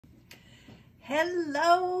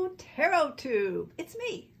Hello, TarotTube. It's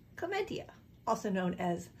me, Clementia, also known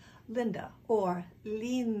as Linda or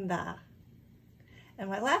Linda. And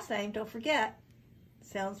my last name, don't forget,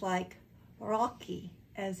 sounds like Rocky,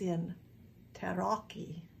 as in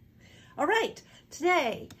Taraki. All right,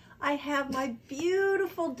 today I have my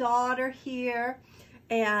beautiful daughter here,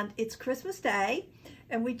 and it's Christmas Day,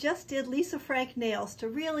 and we just did Lisa Frank nails to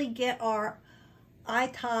really get our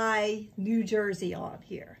tie New Jersey on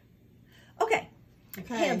here. Okay,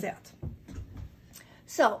 hands out.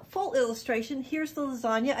 So, full illustration, here's the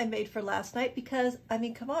lasagna I made for last night because, I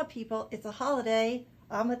mean, come on people, it's a holiday.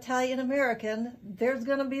 I'm Italian-American. There's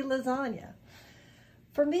gonna be lasagna.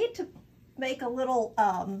 For me to make a little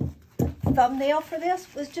thumbnail for this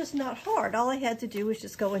was just not hard. All I had to do was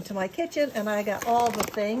just go into my kitchen and I got all the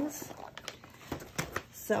things.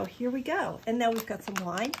 So here we go. And now we've got some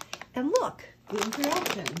wine. And look, gluten-free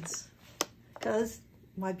options. Because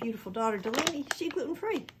my beautiful daughter, Delaney, she's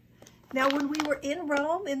gluten-free. Now, when we were in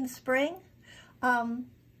Rome in the spring,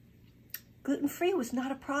 gluten-free was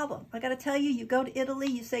not a problem. I got to tell you, you go to Italy,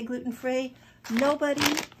 you say gluten-free, nobody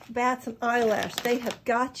bats an eyelash. They have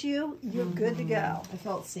got you. You're good to go. I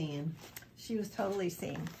felt seen. She was totally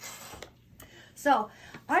seen. So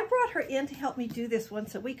I brought her in to help me do this one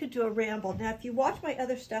so we could do a ramble. Now, if you watch my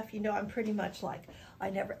other stuff, you know I'm pretty much like, I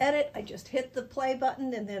never edit. I just hit the play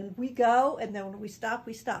button and then we go. And then when we stop,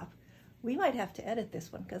 we stop. We might have to edit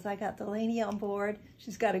this one because I got Delaney on board.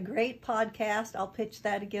 She's got a great podcast. I'll pitch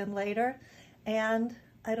that again later. And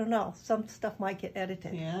I don't know, some stuff might get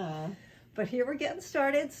edited. Yeah. But here we're getting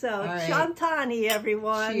started. So, right. Chantani,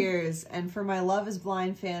 everyone. Cheers. And for my Love is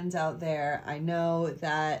Blind fans out there, I know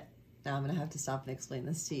that, now I'm going to have to stop and explain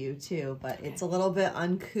this to you too, but it's a little bit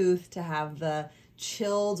uncouth to have the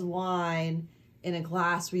chilled wine in a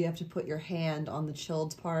glass where you have to put your hand on the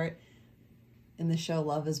chilled part. In the show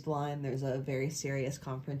Love is Blind, there's a very serious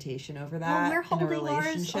confrontation over that. Well, we're holding in a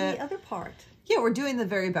relationship. ours on the other part. Yeah, we're doing the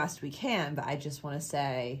very best we can, but I just want to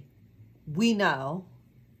say, we know.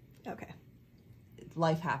 Okay.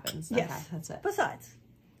 Life happens. Yes. Okay, that's it. Besides,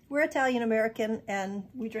 we're Italian-American and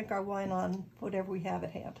we drink our wine on whatever we have at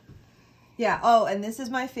hand. Yeah. Oh, and this is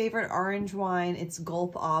my favorite orange wine. It's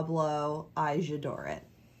Gulp Oblo. I adore it.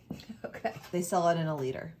 Okay. They sell it in a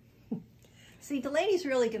liter. See, Delaney's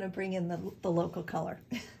really going to bring in the local color.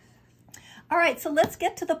 All right, so let's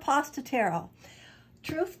get to the pasta tarot.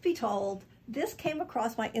 Truth be told, this came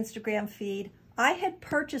across my Instagram feed. I had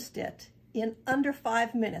purchased it in under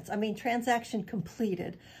 5 minutes. I mean, transaction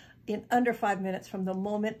completed in under 5 minutes from the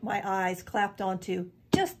moment my eyes clapped onto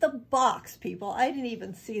just the box, people. I didn't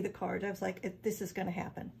even see the card. I was like, this is going to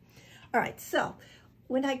happen. All right, so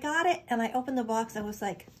when I got it and I opened the box, I was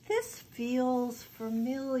like, this feels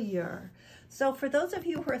familiar. So for those of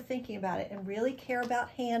you who are thinking about it and really care about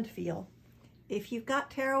hand feel, if you've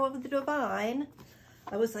got Tarot of the Divine,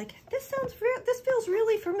 I was like, this feels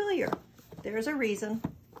really familiar. There's a reason.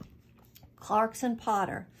 Clarkson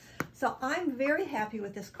Potter. So I'm very happy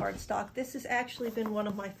with this cardstock. This has actually been one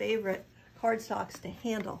of my favorite cardstocks to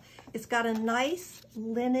handle. It's got a nice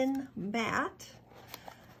linen mat.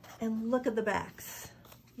 And look at the backs.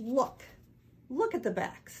 Look at the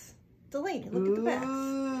backs. Delaney, look at the backs.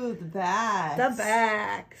 Ooh, the backs. The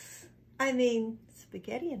backs. I mean,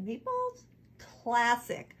 spaghetti and meatballs?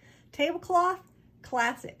 Classic. Tablecloth?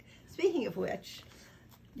 Classic. Speaking of which,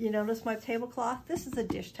 you notice my tablecloth? This is a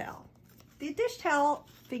dish towel. The dish towel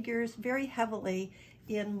figures very heavily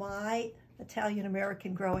in my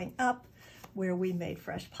Italian-American growing up, where we made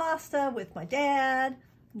fresh pasta with my dad,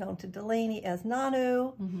 known to Delaney as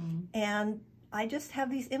Nanu, and I just have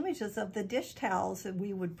these images of the dish towels that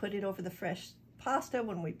we would put it over the fresh pasta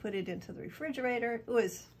when we put it into the refrigerator. It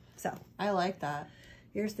was, so. I like that.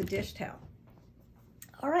 Here's the dish towel.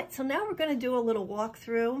 All right, so now we're going to do a little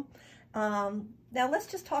walkthrough. Now let's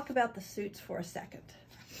just talk about the suits for a second.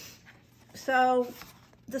 So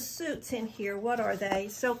the suits in here, what are they?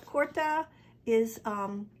 So Corta is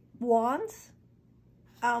wands,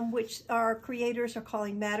 which our creators are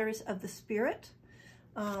calling matters of the spirit.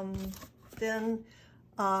 Then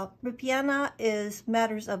Ripiena is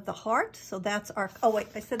matters of the heart. So that's our, oh wait,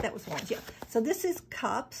 I said that was wands, yeah. So this is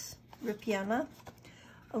cups, Ripiena.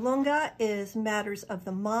 Alunga is matters of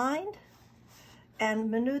the mind. And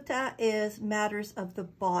Minuta is matters of the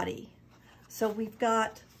body. So we've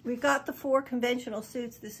got the 4 conventional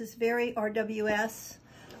suits. This is very RWS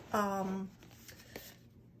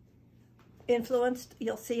influenced.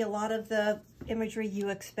 You'll see a lot of the imagery you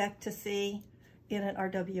expect to see in an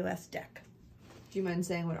RWS deck. Do you mind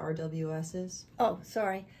saying what RWS is? Oh,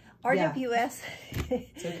 sorry. RWS.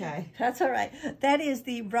 It's okay. That's all right. That is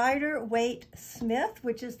the Rider-Waite-Smith,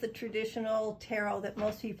 which is the traditional tarot that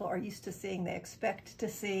most people are used to seeing. They expect to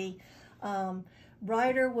see.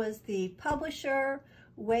 Rider was the publisher.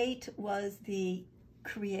 Waite was the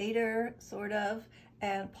creator, sort of.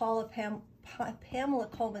 And Pamela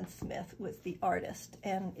Coleman Smith was the artist.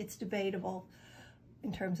 And it's debatable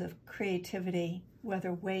in terms of creativity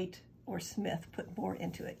whether Waite or Smith put more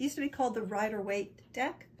into it. It used to be called the Rider-Waite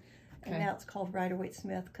deck. And now it's called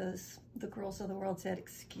Rider-Waite-Smith because the girls of the world said,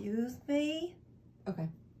 excuse me. Okay.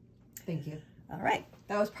 Thank you. All right.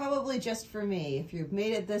 That was probably just for me. If you've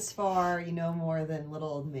made it this far, you know more than little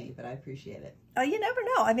old me, but I appreciate it. Oh, you never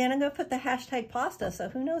know. I mean, I'm going to put the hashtag pasta, so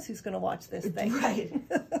who knows who's going to watch this thing. Right.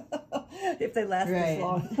 If they last this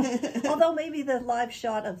long. Although maybe the live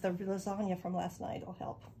shot of the lasagna from last night will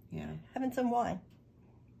help. Yeah. Having some wine.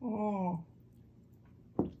 And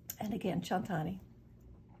again, Chantani.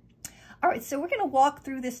 All right, so we're going to walk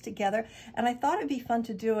through this together, and I thought it'd be fun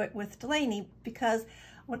to do it with Delaney because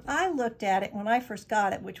when I looked at it, when I first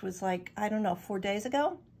got it, which was like, I don't know, 4 days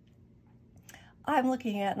ago, I'm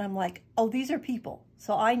looking at it and I'm like, oh, these are people.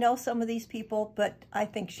 So I know some of these people, but I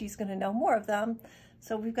think she's going to know more of them.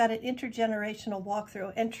 So we've got an intergenerational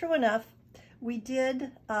walkthrough. And true enough, we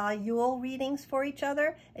did Yule readings for each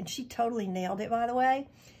other, and she totally nailed it, by the way.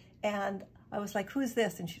 And I was like, who's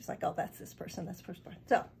this? And she was like, oh, that's this person, that's this person.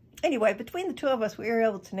 So anyway, between the two of us, we were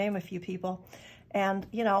able to name a few people. And,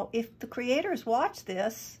 you know, if the creators watch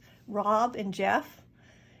this, Rob and Jeff,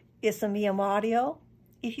 Isami Amadio,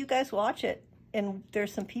 if you guys watch it and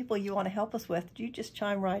there's some people you want to help us with, you just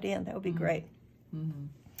chime right in. That would be great.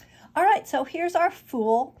 All right, so here's our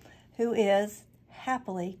Fool, who is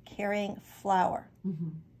happily carrying flour.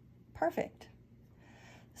 Perfect.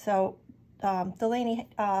 So, Delaney,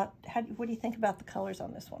 what do you think about the colors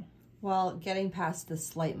on this one? Well, getting past the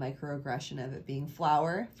slight microaggression of it being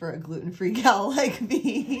flour for a gluten-free gal like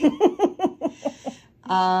me.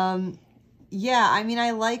 Yeah, I mean,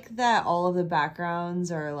 I like that all of the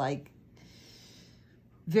backgrounds are like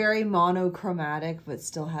very monochromatic, but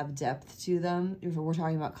still have depth to them. If we're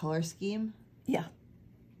talking about color scheme. Yeah.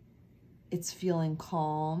 It's feeling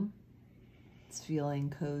calm. It's feeling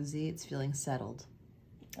cozy. It's feeling settled.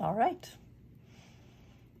 All right.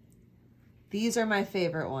 These are my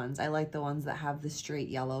favorite ones. I like the ones that have the straight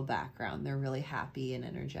yellow background. They're really happy and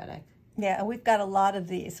energetic. Yeah, and we've got a lot of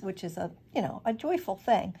these, which is a, you know, a joyful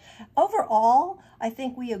thing. Overall, I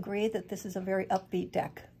think we agree that this is a very upbeat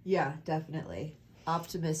deck. Yeah, definitely.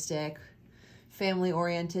 Optimistic,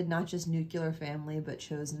 family-oriented, not just nuclear family, but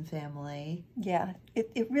chosen family. Yeah,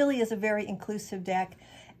 it really is a very inclusive deck,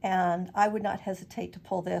 and I would not hesitate to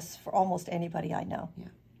pull this for almost anybody I know. Yeah.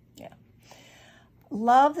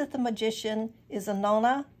 Love that the magician is a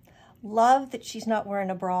Nona. Love that she's not wearing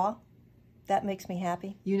a bra. That makes me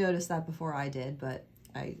happy. You noticed that before I did, but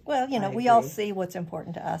well, you know, we all see what's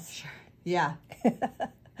important to us. Sure. Yeah.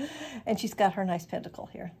 And she's got her nice pentacle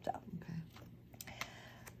here. So. Okay.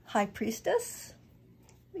 High Priestess.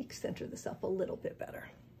 Let me center this up a little bit better.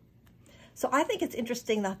 So I think it's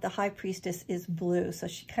interesting that the High Priestess is blue, so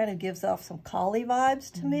she kind of gives off some Kali vibes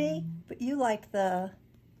to me. But you like the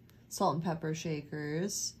salt and pepper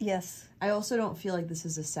shakers. Yes. I also don't feel like this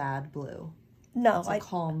is a sad blue. No. It's a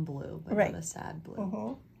calm blue, but not a sad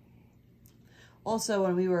blue. Also,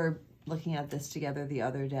 when we were looking at this together the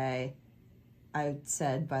other day, I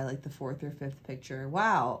said by like the 4th or 5th picture,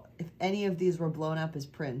 wow, if any of these were blown up as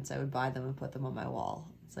prints, I would buy them and put them on my wall.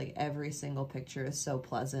 It's like every single picture is so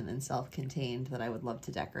pleasant and self-contained that I would love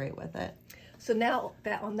to decorate with it. So now,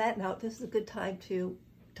 on that note, this is a good time to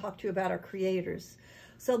talk to you about our creators.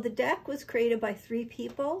 So the deck was created by 3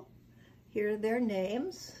 people. Here are their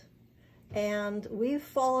names. And we've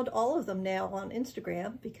followed all of them now on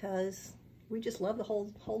Instagram because we just love the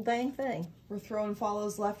whole dang thing. We're throwing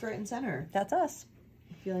follows left, right, and center. That's us.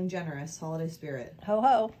 Feeling generous, holiday spirit. Ho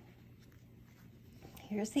ho.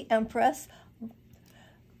 Here's the Empress.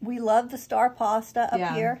 We love the star pasta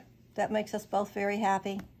up here. That makes us both very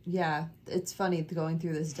happy. Yeah, it's funny going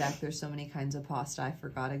through this deck. There's so many kinds of pasta I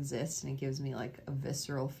forgot exist, and it gives me like a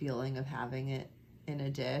visceral feeling of having it in a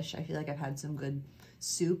dish. I feel like I've had some good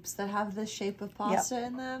soups that have this shape of pasta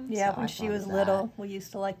in them. Yeah, so when she was little, we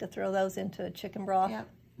used to like to throw those into chicken broth. Yep.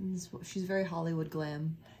 She's very Hollywood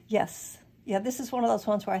glam. Yes. Yeah, this is one of those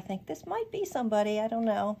ones where I think this might be somebody. I don't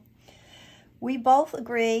know. We both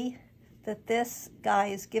agree that this guy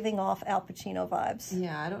is giving off Al Pacino vibes.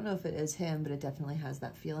 Yeah, I don't know if it is him, but it definitely has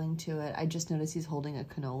that feeling to it. I just noticed he's holding a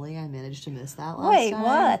cannoli. I managed to miss that last time. Wait,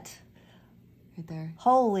 what? Right there.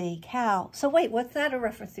 Holy cow. So wait, what's that a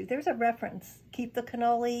reference to? There's a reference. Keep the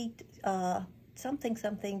cannoli something,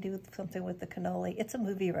 do something with the cannoli. It's a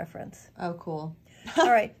movie reference. Oh, cool.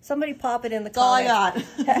 All right, somebody pop it in the That's all I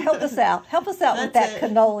comments. got. Help us out. Help us out with that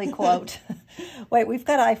cannoli quote. Wait, we've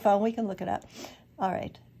got iPhone. We can look it up. All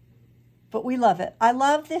right. But we love it. I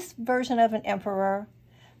love this version of an emperor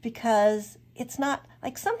because it's not,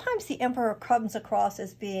 like sometimes the emperor comes across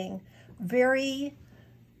as being very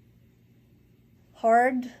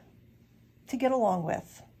hard to get along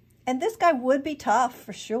with. And this guy would be tough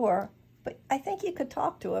for sure, but I think you could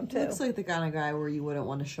talk to him too. Looks like the kind of guy where you wouldn't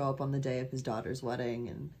want to show up on the day of his daughter's wedding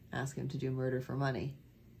and ask him to do murder for money.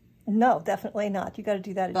 No, definitely not. You got to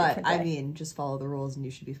do that a different day. I mean, just follow the rules and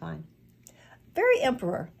you should be fine. Very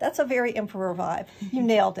emperor. That's a very emperor vibe. You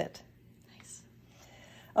nailed it. Nice.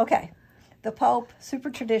 Okay. The Pope, super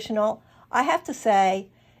traditional. I have to say,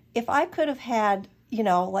 if I could have had, you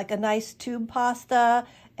know, like a nice tube pasta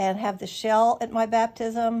and have the shell at my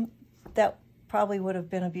baptism, that probably would have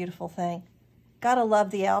been a beautiful thing. Gotta love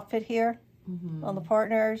the outfit here on the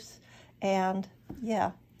partners. And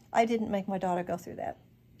yeah, I didn't make my daughter go through that.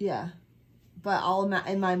 Yeah. But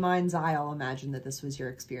in my mind's eye, I'll imagine that this was your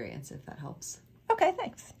experience, if that helps. Okay,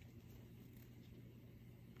 thanks.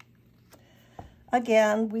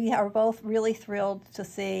 Again, we are both really thrilled to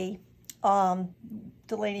see,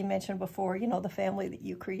 Delaney mentioned before, you know, the family that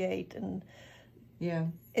you create, and yeah,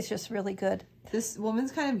 it's just really good. This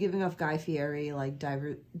woman's kind of giving off Guy Fieri, like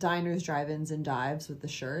diners, drive-ins, and dives with the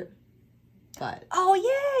shirt. But oh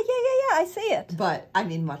yeah, I see it. But I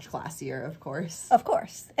mean, much classier, of course. Of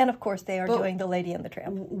course, and of course they are doing the Lady and the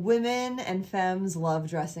Tramp. Women and femmes love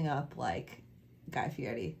dressing up like Guy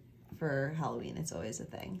Fieri for Halloween. It's always a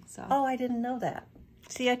thing. So. Oh, I didn't know that.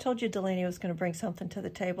 See, I told you Delaney was going to bring something to the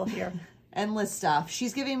table here. Endless stuff.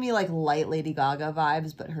 She's giving me like light Lady Gaga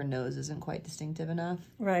vibes, but her nose isn't quite distinctive enough.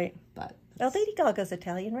 Right. But oh, Lady Gaga's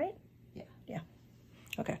Italian, right? Yeah. Yeah.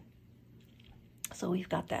 Okay. So we've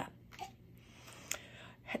got that.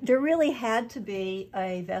 There really had to be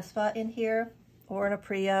a Vespa in here or an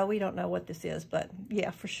Aprilia. We don't know what this is, but yeah,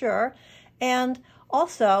 for sure. And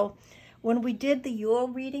also, when we did the Yule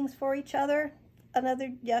readings for each other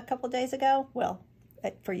a couple of days ago, well,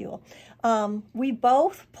 for Yule, we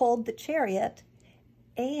both pulled the Chariot,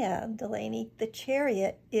 and Delaney, the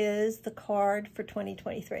Chariot is the card for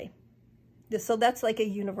 2023. So that's like a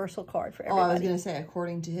universal card for everybody. Oh, I was going to say,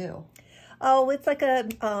 according to who? Oh, it's like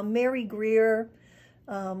a Mary Greer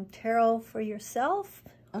tarot for yourself.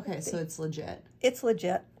 Okay, so it's legit. It's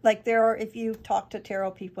legit. Like if you talk to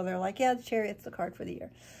tarot people, they're like, yeah, the Chariot's the card for the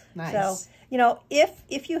year. Nice. So, you know,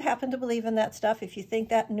 if you happen to believe in that stuff, if you think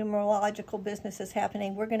that numerological business is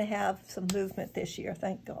happening, we're going to have some movement this year,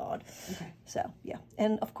 thank God. Okay. So, yeah.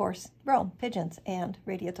 And, of course, Rome, pigeons, and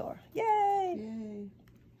Radiator. Yay! Yay.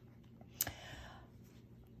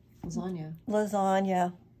 Lasagna.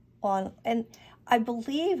 Lasagna. And I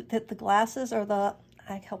believe that the glasses are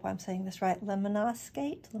I hope I'm saying this right,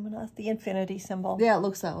 Lemonascate, the infinity symbol. Yeah, it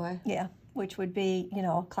looks that way. Yeah, which would be, you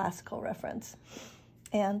know, a classical reference.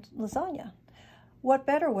 And lasagna. What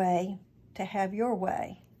better way to have your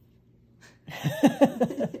way?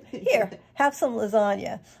 Here, have some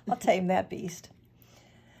lasagna. I'll tame that beast.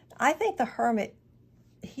 I think the Hermit,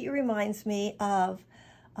 he reminds me of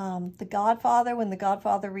The Godfather, when the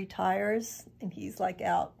Godfather retires and he's like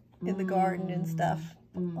out in the garden and stuff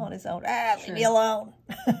on his own. Leave me alone.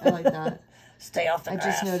 I like that. Stay off the grass. I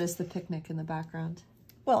just noticed the picnic in the background.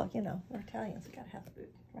 Well, you know, we're Italians. We got to have food,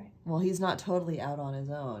 right? Well, he's not totally out on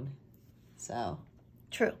his own. So.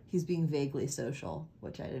 True. He's being vaguely social,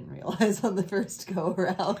 which I didn't realize on the first go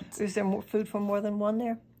around. Is there more food for more than one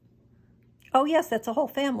there? Oh, yes, that's a whole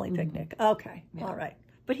family picnic. Okay, yeah. All right.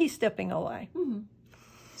 But he's stepping away.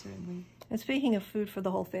 Certainly. And speaking of food for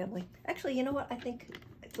the whole family, actually, you know what? I think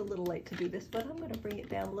it's a little late to do this, but I'm going to bring it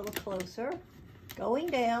down a little closer. Going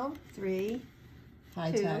down. 3,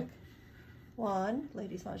 High 2, tech. 1.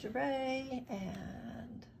 Ladies Lingerie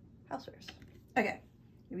and housewares. Okay,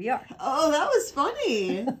 here we are. Oh, that was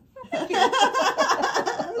funny.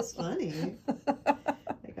 That was funny.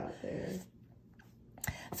 I got there.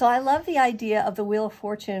 So I love the idea of the Wheel of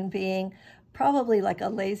Fortune being probably like a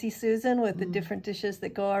lazy Susan with the different dishes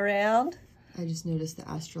that go around. I just noticed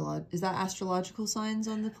the is that astrological signs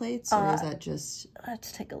on the plates, or is that just...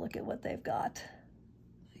 Let's take a look at what they've got.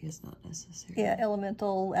 I guess not necessarily. Yeah,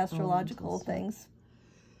 elemental, astrological things.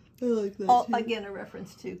 I like that too. Again, a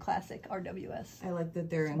reference to classic RWS. I like that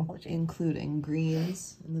they're including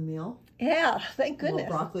greens in the meal. Yeah, thank goodness. A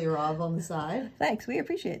little broccoli rabe on the side. Thanks, we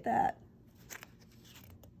appreciate that.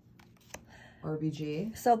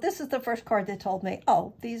 RBG. So this is the first card that told me,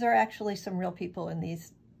 oh, these are actually some real people in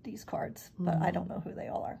these cards, but I don't know who they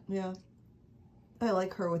all are. Yeah. I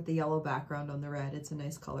like her with the yellow background on the red. It's a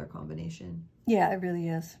nice color combination. Yeah, it really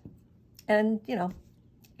is. And, you know,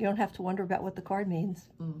 you don't have to wonder about what the card means.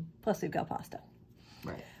 Plus, we've got pasta.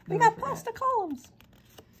 Right. We got pasta columns.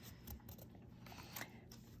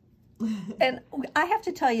 And I have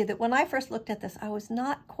to tell you that when I first looked at this, I was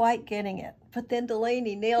not quite getting it. But then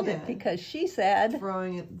Delaney nailed it because she said...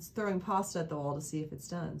 Throwing pasta at the wall to see if it's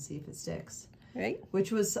done, see if it sticks. Right.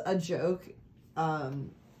 Which was a joke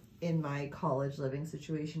in my college living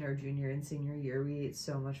situation. Our junior and senior year, we ate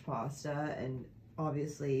so much pasta. And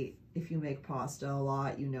obviously, if you make pasta a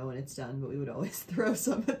lot, you know when it's done. But we would always throw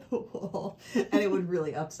some at the wall. And it would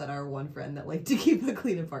really upset our one friend that liked to keep a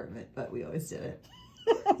clean apartment. But we always did it.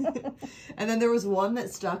 And then there was one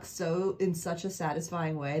that stuck in such a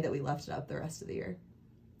satisfying way that we left it up the rest of the year.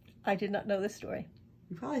 I did not know this story.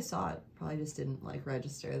 You probably saw it. Probably just didn't like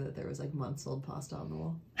register that there was like months old pasta on the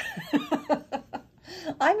wall.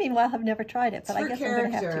 I meanwhile have never tried it, but I guess I'm gonna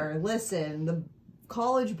have to. Listen, the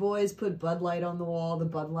college boys put Bud Light on the wall, the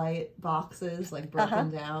Bud Light boxes like broken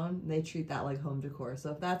down. They treat that like home decor.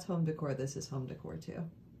 So if that's home decor, this is home decor too.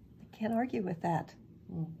 I can't argue with that.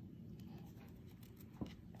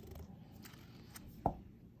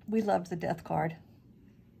 We loved the death card.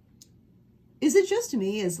 Is it just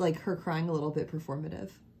me? Is like her crying a little bit performative?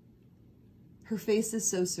 Her face is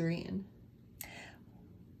so serene.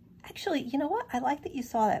 Actually, you know what? I like that you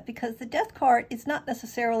saw that because the death card is not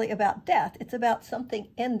necessarily about death. It's about something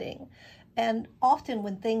ending. And often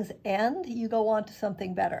when things end, you go on to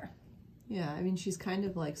something better. Yeah, I mean, she's kind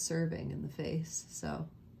of like serving in the face, so.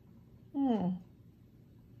 I'm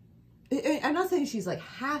not saying she's like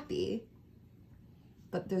happy,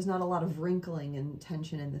 but there's not a lot of wrinkling and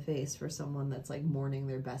tension in the face for someone that's like mourning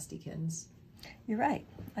their bestiekins. You're right.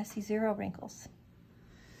 I see 0 wrinkles.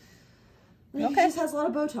 She just has a lot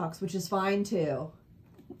of Botox, which is fine too.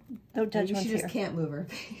 No judgment here. She just can't move her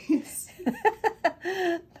face.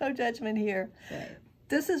 No judgment here. Right.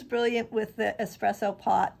 This is brilliant with the espresso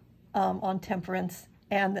pot on temperance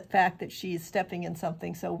and the fact that she's stepping in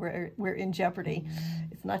something, so we're in jeopardy.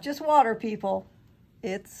 It's not just water, people.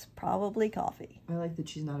 It's probably coffee. I like that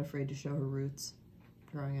she's not afraid to show her roots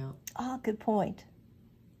growing out. Ah, good point.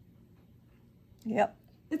 Yep.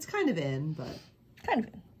 It's kind of in, but... Kind of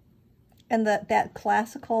in. And that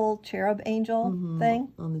classical cherub angel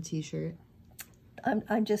thing. On the t-shirt.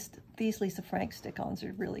 I'm just... These Lisa Frank stick-ons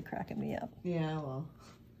are really cracking me up. Yeah, well...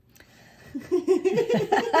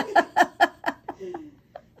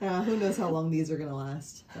 who knows how long these are going to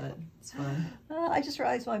last, but it's fun. I just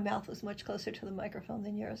realized my mouth was much closer to the microphone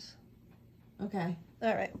than yours. Okay.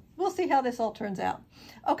 All right. We'll see how this all turns out.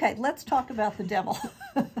 Okay, let's talk about the devil.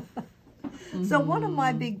 So one of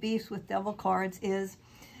my big beefs with devil cards is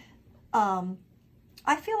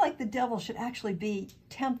I feel like the devil should actually be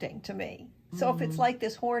tempting to me. So if it's like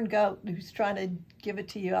this horned goat who's trying to give it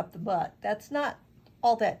to you up the butt, that's not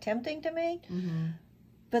all that tempting to me.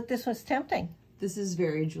 But this was tempting. This is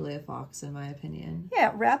very Julia Fox, in my opinion.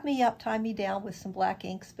 Yeah, wrap me up, tie me down with some black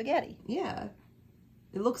ink spaghetti. Yeah.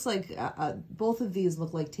 It looks like, both of these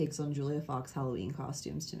look like takes on Julia Fox Halloween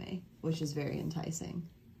costumes to me, which is very enticing.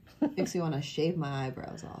 Makes me want to shave my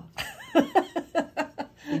eyebrows off.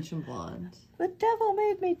 Bleach them blonde. The devil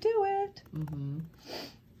made me do it.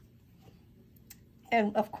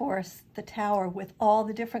 And, of course, the tower with all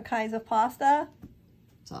the different kinds of pasta.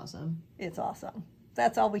 It's awesome. It's awesome.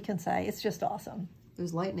 That's all we can say. It's just awesome.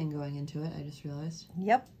 There's lightning going into it, I just realized.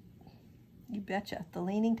 Yep. You betcha. The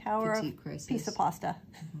Leaning Tower of piece of pasta.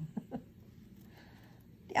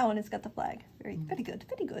 Yeah, and it's got the flag. Very good.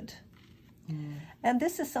 Very good. And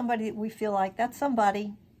this is somebody that we feel like, that's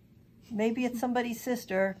somebody. Maybe it's somebody's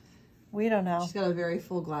sister. We don't know. She's got a very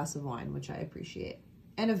full glass of wine, which I appreciate.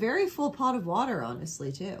 And a very full pot of water,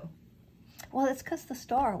 honestly, too. Well, it's because the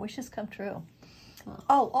star wishes come true.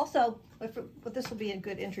 Oh, also, this will be a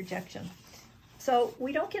good interjection. So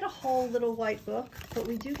we don't get a whole little white book, but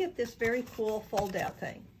we do get this very cool fold-out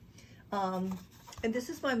thing. And this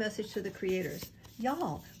is my message to the creators.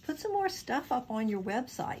 Y'all, put some more stuff up on your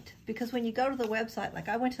website. Because when you go to the website, like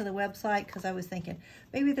I went to the website because I was thinking,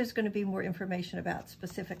 maybe there's going to be more information about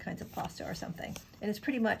specific kinds of pasta or something. And it's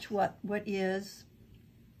pretty much what is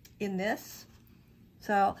in this.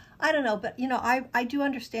 So, I don't know, but, you know, I do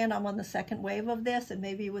understand I'm on the second wave of this, and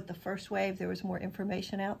maybe with the first wave there was more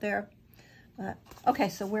information out there. But, okay,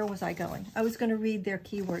 so where was I going? I was going to read their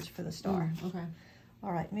keywords for the star. Okay.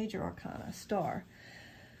 All right, Major Arcana, star.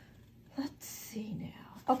 Let's see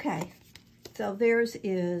now. Okay, so theirs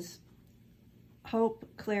is hope,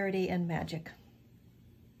 clarity, and magic.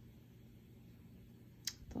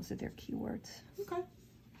 Those are their keywords. Okay.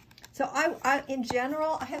 So I, in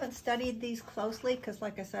general, I haven't studied these closely because,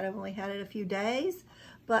 like I said, I've only had it a few days.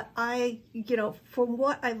 But you know, from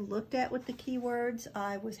what I've looked at with the keywords,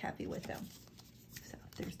 I was happy with them. So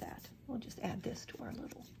there's that. We'll just add this to our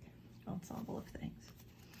little ensemble of things.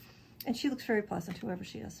 And she looks very pleasant, whoever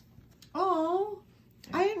she is. Oh,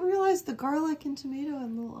 I didn't realize the garlic and tomato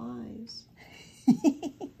and little eyes.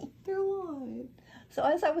 They're alive. So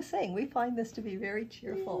as I was saying, we find this to be very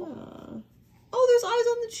cheerful. Yeah. Oh, there's eyes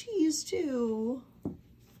on the cheese too.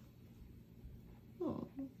 Oh.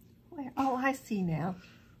 Where? Oh, I see now.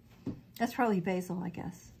 That's probably basil, I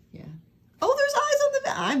guess. Yeah. Oh, there's eyes on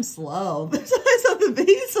the I'm slow. There's eyes on the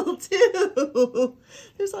basil too.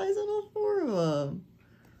 There's eyes on all 4 of them.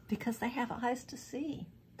 Because they have eyes to see.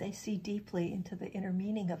 They see deeply into the inner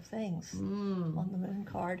meaning of things on the moon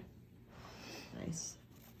card. Nice.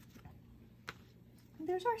 And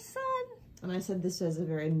there's our sun. And I said this has a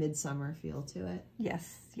very midsummer feel to it.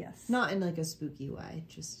 Yes, yes. Not in like a spooky way,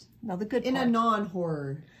 just No, the good in part. a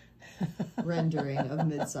non-horror rendering of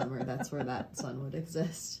midsummer. That's where that sun would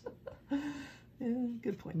exist. Yeah,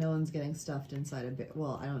 good point. No one's getting stuffed inside a bit.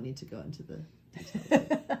 Well, I don't need to go into the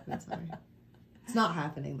details of midsummer. It's not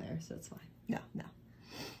happening there, so it's fine. No, no.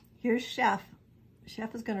 Here's Chef.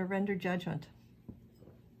 Chef is going to render judgment.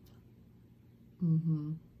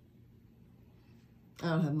 Mm-hmm. I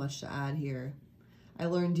don't have much to add here. I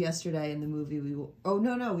learned yesterday in the movie we were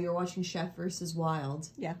watching Chef versus Wild.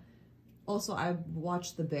 Yeah. Also, I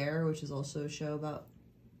watched The Bear, which is also a show about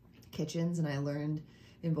kitchens, and I learned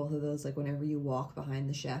in both of those, like, whenever you walk behind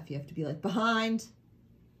the chef, you have to be like, behind.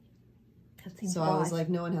 So I was like,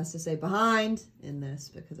 no one has to say behind in this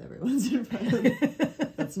because everyone's in front of me.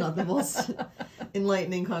 That's not the most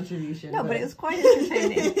enlightening contribution. No, but it was quite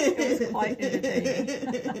entertaining. It was quite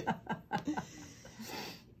entertaining.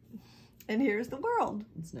 And here's the world.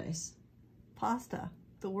 It's nice. Pasta.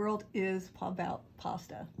 The world is about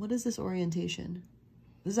pasta. What is this orientation?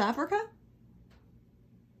 This is Africa?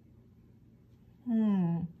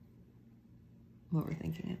 What we're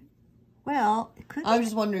thinking. Well, it could. I was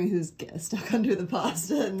just wondering who's stuck under the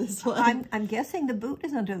pasta in this one. I'm guessing the boot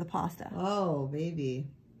is under the pasta. Oh, maybe.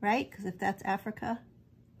 Right? Because if that's Africa.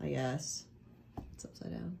 I guess. It's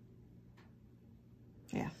upside down.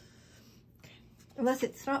 Yeah. Unless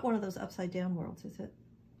it's not one of those upside down worlds, is it?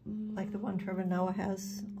 Like the one Trevor Noah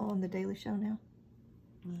has on The Daily Show now?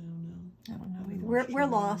 I don't know. I don't know either. We're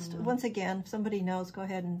lost. Once again, if somebody knows, go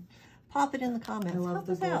ahead and pop it in the comments. I love Help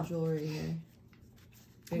the us gold out. jewelry here.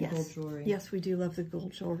 Big gold jewelry. Yes, we do love the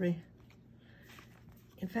gold jewelry.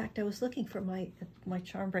 In fact, I was looking for my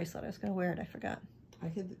charm bracelet. I was going to wear it. I forgot. I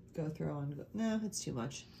could go throw on. No, it's too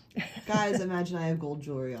much. Guys, imagine I have gold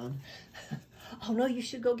jewelry on. Oh, no, you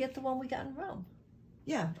should go get the one we got in Rome.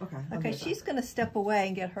 Yeah, okay. Okay, she's going to step away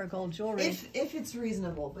and get her gold jewelry. If it's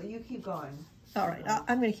reasonable, but you keep going. All right,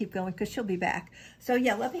 I'm going to keep going because she'll be back. So,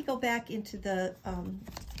 yeah, let me go back into the,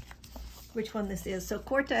 which one this is. So,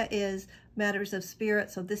 Corta is Matters of Spirit.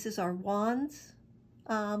 So, this is our Wands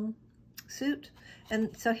suit. And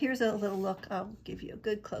so, here's a little look. I'll give you a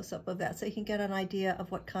good close-up of that so you can get an idea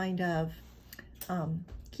of what kind of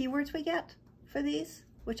keywords we get for these,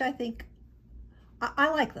 which I think, I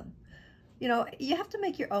like them. You know, you have to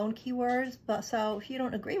make your own keywords, but so if you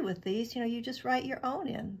don't agree with these, you know, you just write your own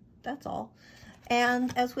in. That's all.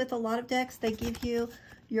 And as with a lot of decks, they give you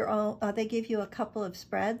your own, they give you a couple of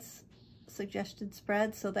spreads, suggested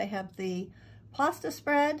spreads. So they have the pasta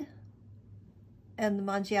spread and the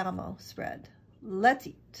mangiamo spread. Let's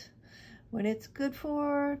eat. When it's good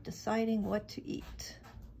for deciding what to eat.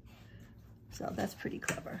 So that's pretty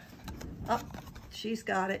clever. Oh, she's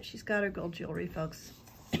got it. She's got her gold jewelry, folks.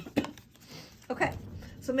 Okay,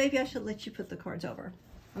 so maybe I should let you put the cards over.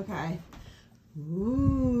 Okay.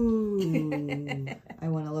 Ooh. I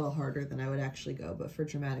went a little harder than I would actually go, but for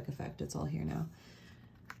dramatic effect, it's all here now.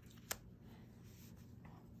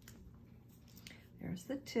 There's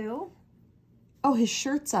the 2. Oh, his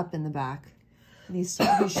shirt's up in the back. And he's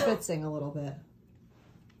schwitzing a little bit.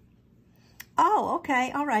 Oh,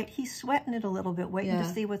 okay. All right. He's sweating it a little bit, waiting to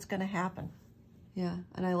see what's going to happen. Yeah,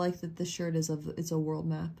 and I like that the shirt is it's a world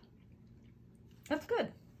map. That's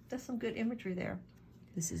good. That's some good imagery there.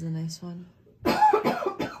 This is a nice one.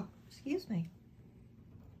 Excuse me.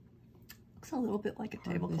 Looks a little bit like a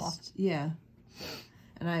tablecloth. Yeah.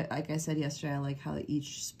 And like I said yesterday, I like how they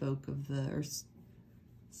each spoke of the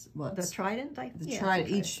trident.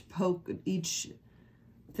 Each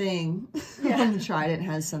thing Yeah. on the trident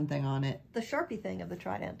has something on it. The Sharpie thing of the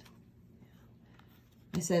trident.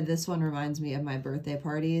 I said this one reminds me of my birthday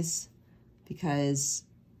parties because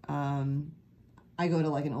I I go to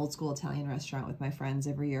like an old school Italian restaurant with my friends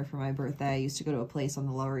every year for my birthday. I used to go to a place on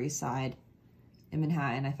the Lower East Side in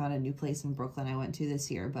Manhattan. I found a new place in Brooklyn I went to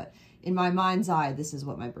this year, but in my mind's eye, this is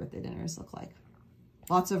what my birthday dinners look like.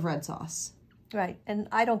 Lots of red sauce. Right, and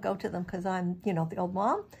I don't go to them because I'm, you know, the old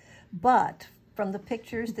mom, but from the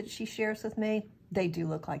pictures that she shares with me, they do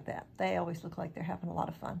look like that. They always look like they're having a lot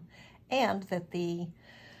of fun. And that the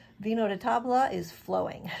vino de tavola is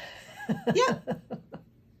flowing. Yeah.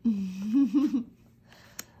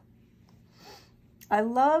 I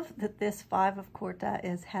love that this 5 of Quarta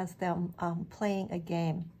has them playing a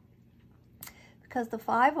game. Because the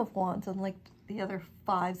 5 of Wands, unlike the other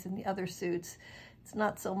 5s in the other suits, it's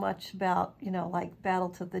not so much about, you know, like battle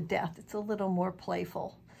to the death. It's a little more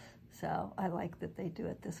playful. So I like that they do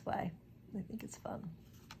it this way. I think it's fun.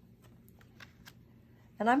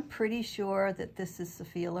 And I'm pretty sure that this is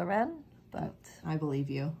Sophia Loren, but... I believe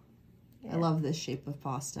you. Yeah. I love this shape of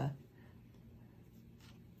pasta.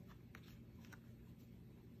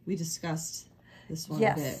 We discussed this one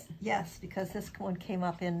a bit. Yes, because this one came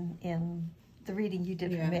up in the reading you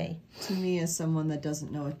did for me. To me, as someone that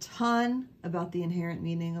doesn't know a ton about the inherent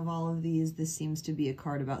meaning of all of these, this seems to be a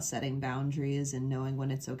card about setting boundaries and knowing when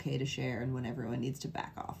it's okay to share and when everyone needs to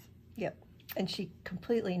back off. Yep. And she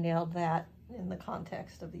completely nailed that in the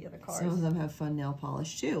context of the other cards. Some of them have fun nail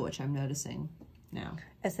polish too, which I'm noticing now.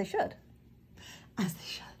 As they should. As they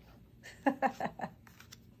should.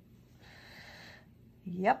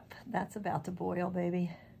 Yep, that's about to boil,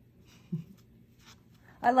 baby.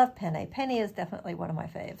 I love penne. Penne is definitely one of my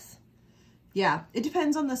faves. Yeah, it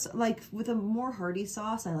depends on this. Like with a more hearty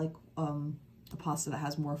sauce, I like a pasta that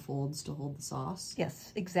has more folds to hold the sauce.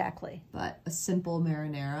 Yes, exactly. But a simple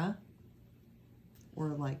marinara, or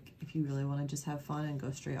like if you really want to just have fun and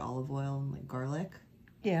go straight olive oil and like garlic.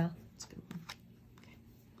 Yeah. It's a good one. Okay.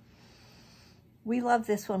 We love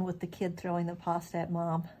this one with the kid throwing the pasta at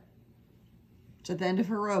mom. It's at the end of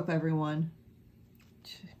her rope, everyone.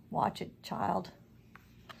 Watch it, child.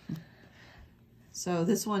 So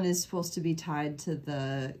this one is supposed to be tied to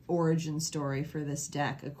the origin story for this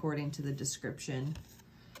deck, according to the description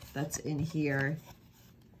that's in here.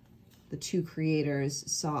 The 2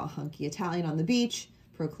 creators saw a hunky Italian on the beach,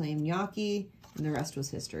 proclaimed gnocchi, and the rest was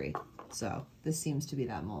history. So this seems to be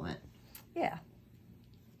that moment. Yeah.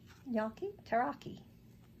 Gnocchi, teriyaki.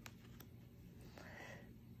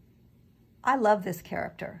 I love this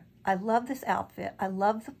character. I love this outfit. I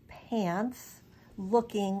love the pants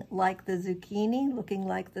looking like the zucchini, looking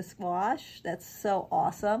like the squash. That's so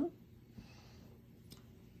awesome.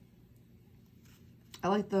 I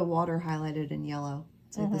like the water highlighted in yellow.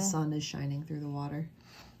 It's like the sun is shining through the water.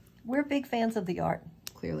 We're big fans of the art.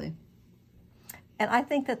 Clearly. And I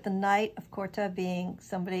think that the Knight of Quarta being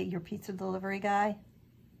somebody, your pizza delivery guy,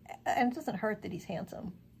 and it doesn't hurt that he's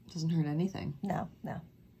handsome. Doesn't hurt anything. No, no.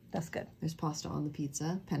 That's good. There's pasta on the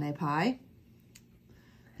pizza. Penne pie.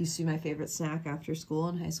 Used to be my favorite snack after school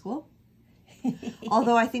in high school.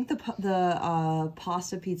 Although I think the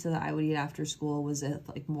pasta pizza that I would eat after school was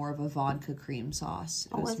like more of a vodka cream sauce.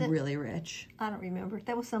 It was really rich. I don't remember.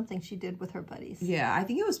 That was something she did with her buddies. Yeah, I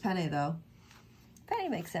think it was penne though.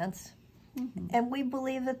 Penne makes sense. And we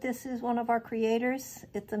believe that this is one of our creators.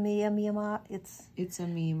 It's a me Mario. It's a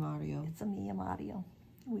me Mario.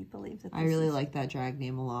 We believe that. I really like that drag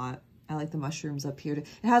name a lot. I like the mushrooms up here. It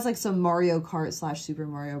has like some Mario Kart / Super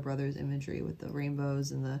Mario Brothers imagery with the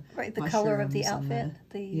rainbows and the the color of the outfit.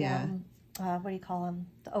 What do you call them?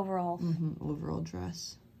 The overalls. Overall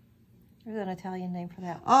dress. There's an Italian name for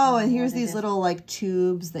that. Oh, and here's these little like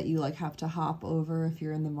tubes that you like have to hop over if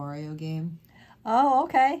you're in the Mario game. Oh,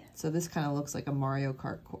 okay. So this kind of looks like a Mario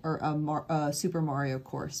Kart or a Super Mario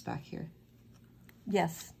course back here.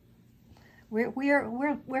 Yes.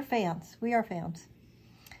 We're fans. We are fans.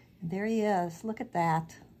 And there he is. Look at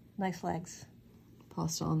that. Nice legs.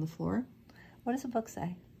 Pasta on the floor. What does the book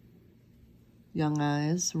say? Young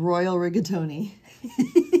Eyes. Royal Rigatoni.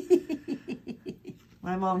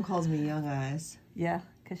 My mom calls me Young Eyes. Yeah,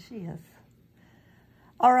 because she is.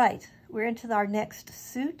 All right. We're into our next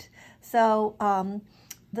suit. So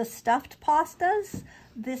the stuffed pastas,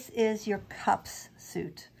 this is your cups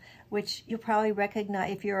suit, which you'll probably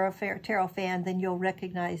recognize. If you're a tarot fan, then you'll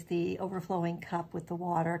recognize the overflowing cup with the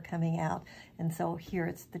water coming out. And so here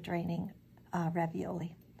it's the draining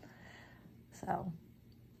ravioli. So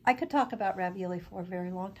I could talk about ravioli for a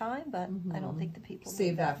very long time, but I don't think the people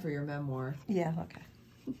save that for your memoir. Yeah, okay.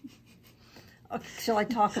 Okay, shall I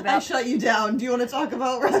talk about... I shut you down. Do you want to talk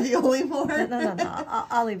about ravioli more? No.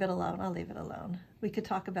 I'll leave it alone. I'll leave it alone. We could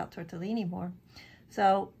talk about tortellini more.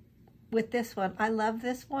 So with this one, I love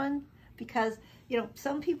this one because, you know,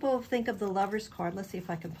 some people think of the Lover's card. Let's see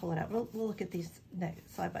if I can pull it out. We'll look at these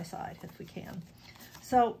side by side if we can.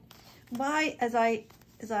 So my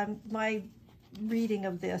reading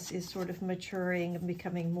of this is sort of maturing and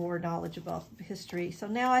becoming more knowledgeable about history. So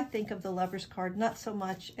now I think of the Lover's card not so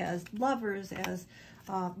much as lovers as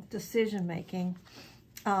decision making,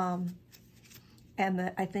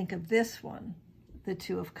 and I think of this one, the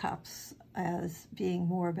Two of Cups, as being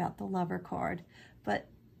more about the lover card. But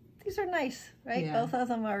these are nice, right? Yeah. Both of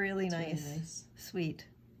them are really nice. Really nice. Sweet.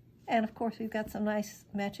 And of course we've got some nice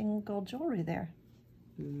matching gold jewelry there.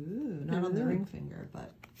 Ooh, not on the ring finger,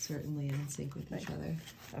 but certainly in sync with each other.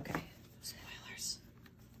 Okay. Spoilers.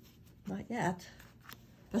 Not yet.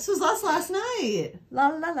 This was us last night. La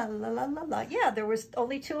la la la la la la. Yeah, there was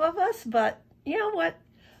only 2 of us, but you know what?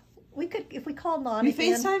 We could, if we call Nana. We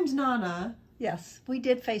FaceTimed Nana. Yes, we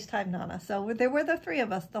did FaceTime Nana. So there were the 3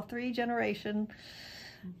 of us, the 3 generation.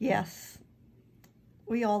 Yes.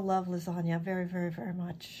 We all love lasagna very, very, very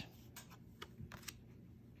much.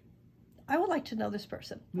 I would like to know this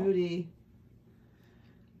person. Moody.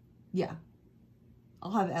 Yeah.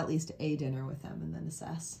 I'll have at least a dinner with them and then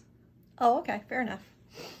assess. Oh, okay. Fair enough.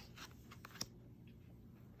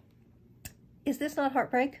 Is this not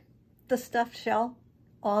heartbreak? The stuffed shell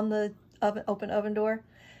on the open oven door?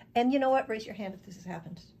 And you know what? Raise your hand if this has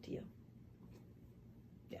happened to you.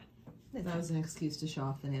 Yeah. That was an excuse to show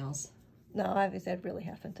off the nails. No, it really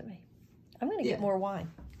happened to me. I'm going to get more wine.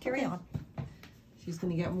 Carry on. She's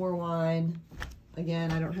going to get more wine.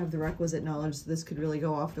 Again, I don't have the requisite knowledge, so this could really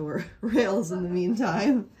go off the rails in the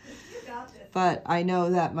meantime. You got it. But I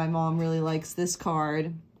know that my mom really likes this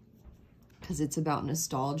card because it's about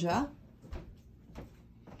nostalgia.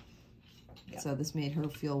 Yeah. So this made her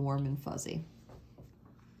feel warm and fuzzy.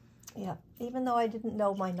 Yeah, even though I didn't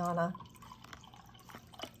know my Nana.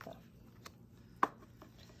 So.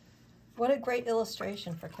 What a great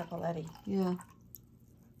illustration for Cappelletti. Yeah.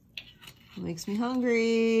 It makes me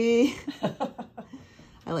hungry.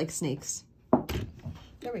 I like snakes.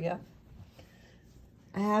 There we go.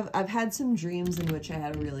 I've had some dreams in which I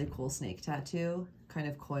had a really cool snake tattoo kind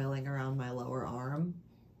of coiling around my lower arm,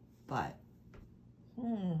 but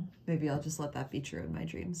maybe I'll just let that be true in my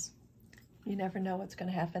dreams. You never know what's going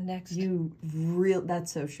to happen next.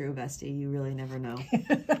 That's so true, Bestie. You really never know.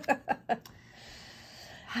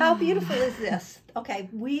 How beautiful is this? Okay,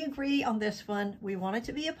 we agree on this one. We want it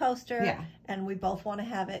to be a poster, yeah, and we both want to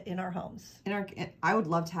have it in our homes. I would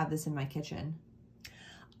love to have this in my kitchen.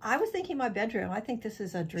 I was thinking my bedroom. I think this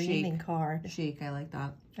is a dreaming card. Chic, I like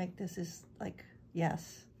that. Like this is like,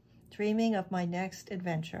 yes, dreaming of my next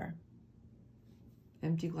adventure.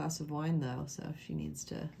 Empty glass of wine though, so she needs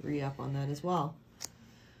to re-up on that as well.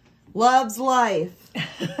 Loves life.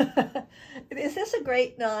 Is this a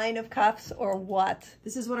great 9 of cups or what?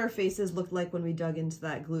 This is what our faces looked like when we dug into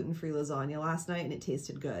that gluten-free lasagna last night and it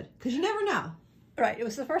tasted good. Because you never know. Right. It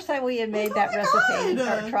was the first time we had made that recipe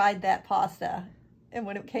or tried that pasta. And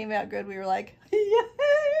when it came out good, we were like, yay!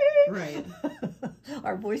 Right.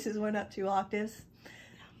 Our voices went up 2 octaves.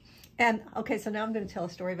 And, okay, so now I'm going to tell a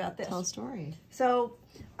story about this. Tell a story. So,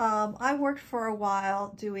 I worked for a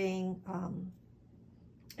while doing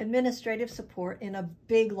administrative support in a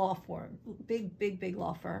big law firm, big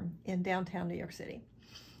law firm in downtown New York City.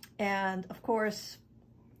 And, of course,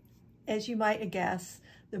 as you might guess,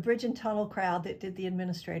 the bridge and tunnel crowd that did the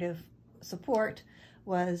administrative support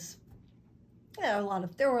was, you know,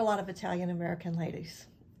 there were a lot of Italian-American ladies,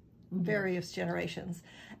 various generations.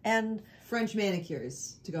 And French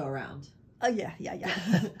manicures to go around. Oh, yeah.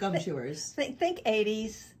 Gum chewers. Think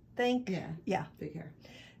 80s. Yeah.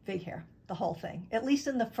 Big hair. The whole thing. At least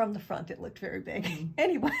from the front, it looked very big.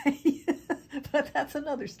 Anyway, but that's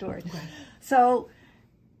another story. Okay. So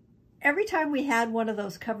every time we had one of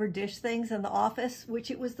those covered dish things in the office, which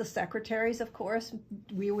it was the secretaries, of course,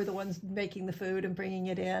 we were the ones making the food and bringing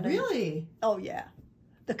it in. Really? Oh, yeah.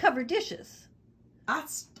 The covered dishes.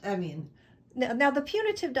 Now, the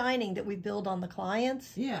punitive dining that we build on the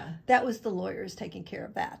clients, that was the lawyers taking care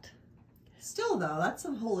of that. Still, though, that's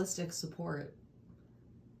some holistic support.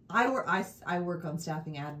 I work on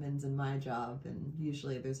staffing admins in my job, and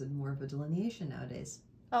usually there's more of a delineation nowadays.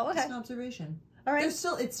 Oh, okay. Just an observation. All right. It's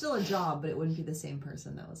still a job, but it wouldn't be the same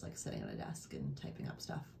person that was like sitting at a desk and typing up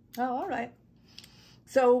stuff. Oh, all right.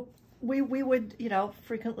 So we would,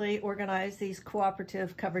 frequently organize these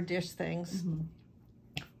cooperative covered dish things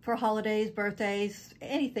for holidays, birthdays,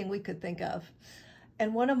 anything we could think of.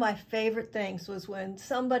 And one of my favorite things was when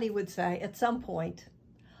somebody would say at some point,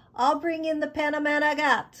 I'll bring in the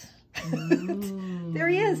Panamanagat. There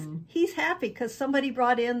he is. He's happy because somebody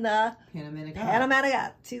brought in the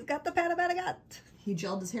Panamanagat. She's got the Panamanagat. He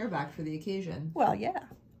gelled his hair back for the occasion. Well, yeah.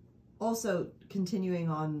 Also, continuing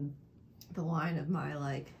on the line of my,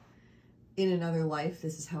 like, in another life,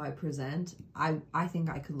 this is how I present. I think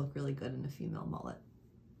I could look really good in a female mullet.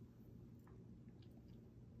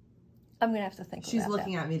 I'm going to have to think She's about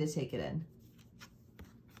looking at me to take it in.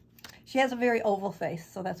 She has a very oval face,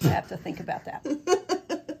 so that's why I have to think about that.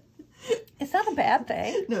 It's not a bad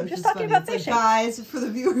thing. No, I'm just funny. talking about it's face like, guys, for the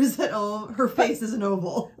viewers at home, her face is an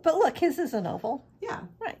oval. But look, his is an oval. Yeah.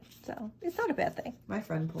 Right. So it's not a bad thing. My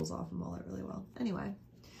friend pulls off a mullet really well. Anyway.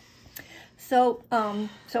 So,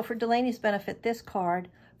 so for Delaney's benefit, this card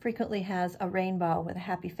frequently has a rainbow with a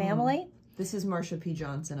happy family. This is Marsha P.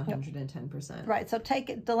 Johnson, 110%. Right. So take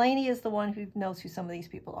it. Delaney is the one who knows who some of these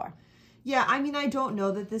people are. Yeah, I mean, I don't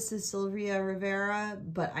know that this is Sylvia Rivera,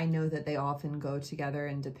 but I know that they often go together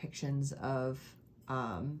in depictions of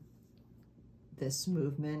this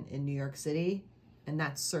movement in New York City. And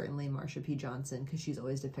that's certainly Marsha P. Johnson, because she's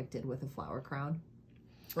always depicted with a flower crown.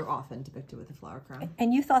 Or often depicted with a flower crown.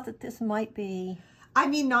 And you thought that this might be... I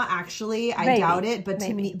mean, not actually. I doubt it. But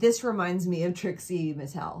to me, this reminds me of Trixie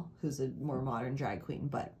Mattel, who's a more modern drag queen.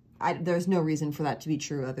 But there's no reason for that to be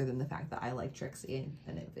true other than the fact that I like Trixie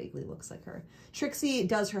and it vaguely looks like her. Trixie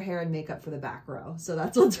does her hair and makeup for the back row. So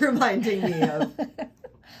that's what's reminding me of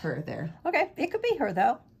her there. Okay, it could be her,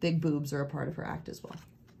 though. Big boobs are a part of her act as well.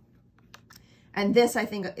 And this, I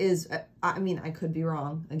think, is... I mean, I could be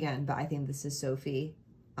wrong, again, but I think this is Sophie.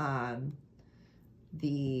 The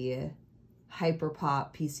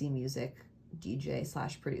hyperpop PC music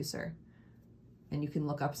DJ / producer. And you can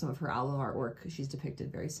look up some of her album artwork because she's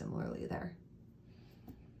depicted very similarly there.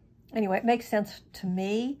 Anyway, it makes sense to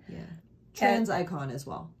me. Yeah. Trans icon as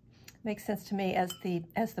well. Makes sense to me as the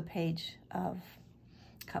page of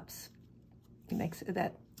cups. It makes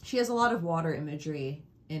that... She has a lot of water imagery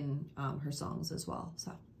in her songs as well.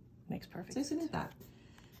 So makes perfect sense. So you that.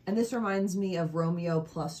 And this reminds me of Romeo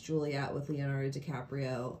plus Juliet with Leonardo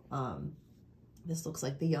DiCaprio. This looks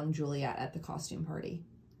like the young Juliet at the costume party.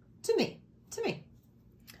 To me.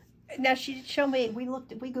 Now, she did show me, we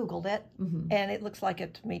Googled it, and it looks like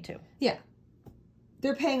it to me, too. Yeah.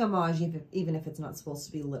 They're paying homage, even if it's not supposed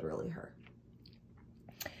to be literally her.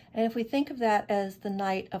 And if we think of that as the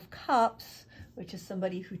Knight of Cups, which is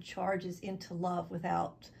somebody who charges into love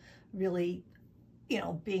without really,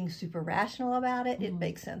 being super rational about it, it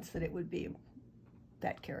makes sense that it would be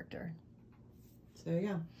that character. So there you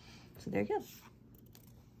go. So there you go.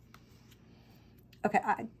 Okay,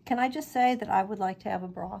 can I just say that I would like to have a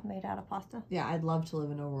bra made out of pasta? Yeah, I'd love to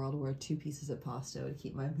live in a world where 2 pieces of pasta would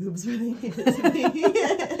keep my boobs where they needed to be.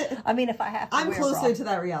 I mean, if I have to I'm closer to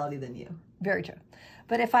that reality than you. Very true.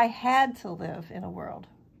 But if I had to live in a world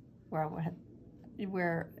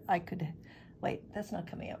where I could... Wait, that's not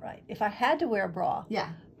coming out right. If I had to wear a bra, yeah,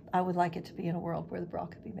 I would like it to be in a world where the bra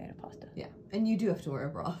could be made of pasta. Yeah, and you do have to wear a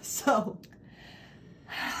bra, so...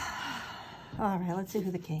 All right, let's see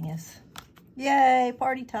who the king is. Yay,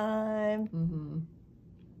 party time.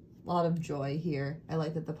 A lot of joy here. I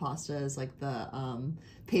like that the pasta is like the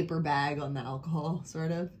paper bag on the alcohol,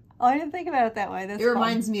 sort of. Oh, I didn't think about it that way. It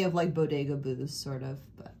reminds me of like bodega booze, sort of,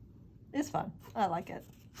 but... It's fun. I like it.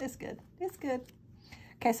 It's good. It's good.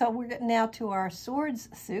 Okay, so we're getting now to our swords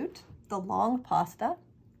suit, the long pasta.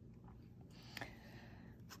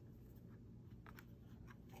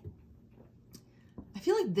 I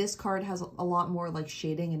feel like this card has a lot more like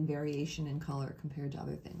shading and variation in color compared to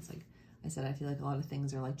other things. Like I said, I feel like a lot of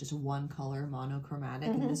things are like just one color, monochromatic,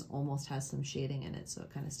 and this almost has some shading in it, so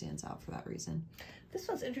it kind of stands out for that reason. This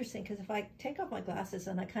one's interesting because if I take off my glasses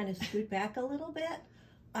and I kind of scoot back a little bit,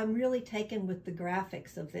 I'm really taken with the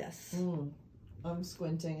graphics of this. I'm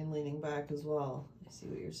squinting and leaning back as well. I see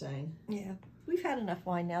what you're saying. Yeah. We've had enough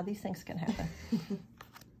wine now. These things can happen.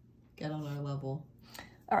 Get on our level.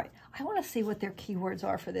 All right. I want to see what their keywords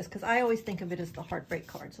are for this because I always think of it as the heartbreak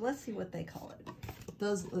card. So let's see what they call it.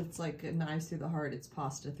 It's like knives through the heart. It's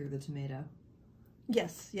pasta through the tomato.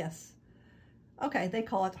 Yes, yes. Okay, they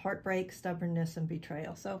call it heartbreak, stubbornness, and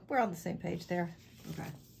betrayal. So we're on the same page there. Okay.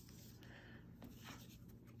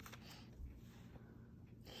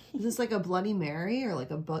 Is this like a Bloody Mary or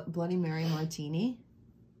like a Bloody Mary martini?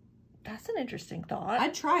 That's an interesting thought.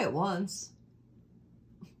 I'd try it once.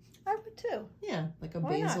 I would too. Yeah, like a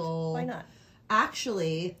Why basil. Not? Why not?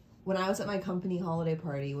 Actually, when I was at my company holiday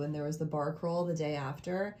party, when there was the bar crawl the day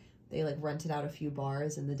after, they like rented out a few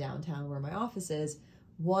bars in the downtown where my office is.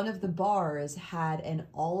 One of the bars had an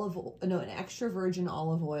extra virgin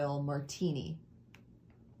olive oil martini,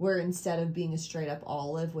 where instead of being a straight up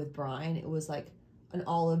olive with brine, it was like an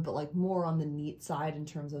olive, but like more on the neat side in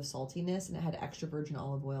terms of saltiness, and it had extra virgin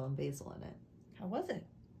olive oil and basil in it. How was it?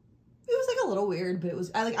 It was like a little weird, but it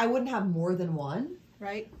was, I wouldn't have more than one.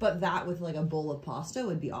 Right. But that with like a bowl of pasta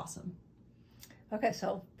would be awesome. Okay,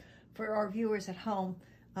 so for our viewers at home,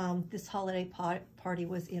 this holiday party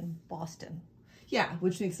was in Boston. Yeah,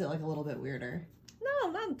 which makes it like a little bit weirder.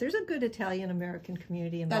 No, there's a good Italian-American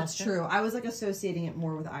community in Boston. That's true. I was like associating it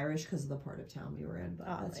more with Irish because of the part of town we were in, but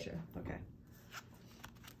that's right. true. Okay.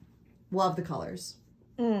 Love the colors.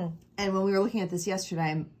 And when we were looking at this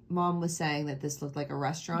yesterday, Mom was saying that this looked like a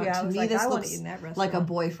restaurant. Yeah, to I was me, like, this I want to looks eat in that restaurant. like a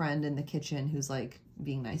boyfriend in the kitchen who's like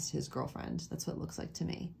being nice to his girlfriend. That's what it looks like to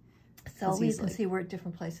me. So we can see we're at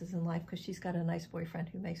different places in life because she's got a nice boyfriend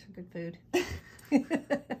who makes her good food.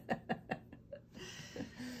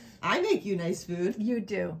 I make you nice food. You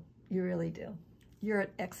do. You really do. You're an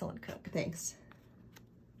excellent cook. Thanks.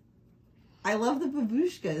 I love the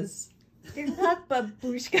babushkas. They're not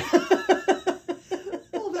babushkas.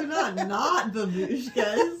 Well, they're not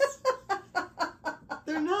babushkas.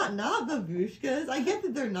 They're not babushkas. I get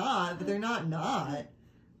that they're not, but they're not.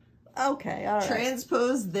 Okay, all right.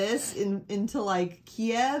 Transpose this into like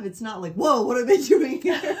Kiev. It's not like, whoa, what are they doing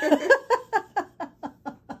here?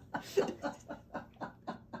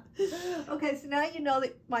 Okay, so now you know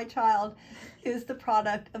that my child is the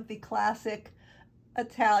product of the classic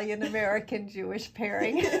Italian-American Jewish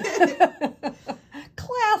pairing.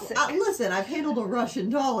 Classic. Listen, I've handled a Russian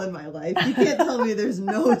doll in my life. You can't tell me there's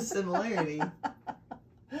no similarity.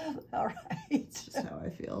 All right. It's just how I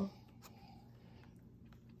feel.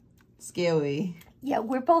 Scary. Yeah,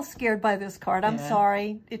 we're both scared by this card. I'm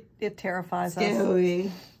sorry. It terrifies us.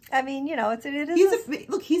 Scary. I mean, you know, it is.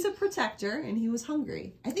 Look, he's a protector, and he was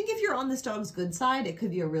hungry. I think if you're on this dog's good side, it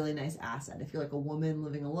could be a really nice asset. If you're like a woman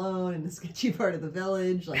living alone in a sketchy part of the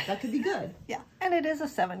village, like that could be good. Yeah, and it is a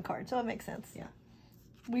 7 card, so it makes sense. Yeah.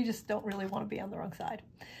 We just don't really want to be on the wrong side.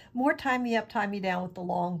 More tie me up, tie me down with the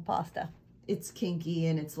long pasta. It's kinky,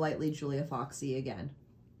 and it's lightly Julia Foxy again.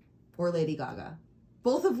 Or Lady Gaga.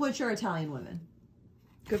 Both of which are Italian women.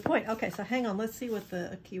 Good point. Okay, so hang on. Let's see what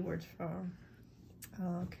the keywords are.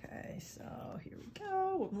 Okay, so here we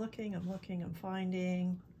go. I'm looking, I'm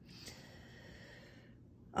finding.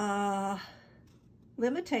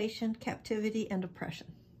 Limitation, captivity, and oppression.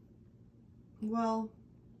 Well,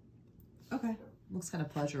 okay. Looks kind of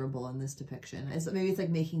pleasurable in this depiction. Maybe it's like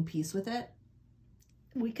making peace with it?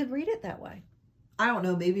 We could read it that way. I don't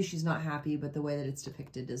know. Maybe she's not happy, but the way that it's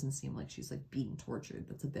depicted doesn't seem like she's like being tortured.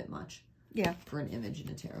 That's a bit much. Yeah. For an image in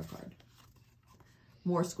a tarot card.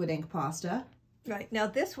 More squid ink pasta. Right. Now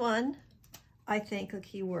this one, I think the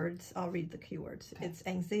keywords, I'll read the keywords. Okay. It's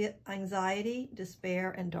anxiety,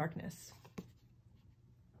 despair, and darkness.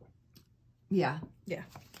 Yeah. Yeah.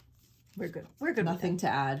 We're good. We're good. Nothing to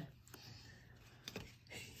add.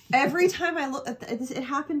 Every time I look at this, it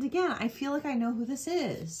happened again. I feel like I know who this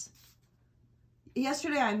is.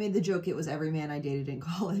 Yesterday I made the joke it was every man I dated in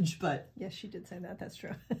college, but... Yes, she did say that. That's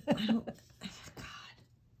true.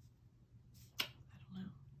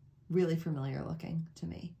 Really familiar looking to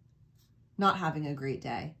me. Not having a great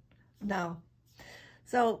day. No.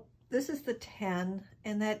 So this is the 10,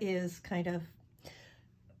 and that is kind of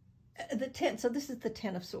the 10. So this is the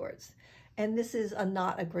 10 of Swords, and this is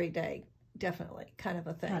not a great day, definitely, kind of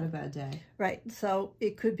a thing. Had a bad day. Right. So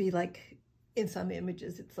it could be like, in some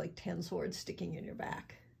images, it's like 10 swords sticking in your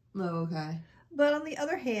back. Oh, okay. But on the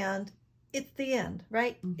other hand, it's the end,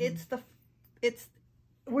 right? Mm-hmm.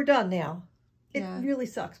 We're done now. It Yeah. really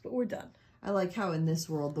sucks, but we're done. I like how in this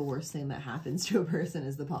world, the worst thing that happens to a person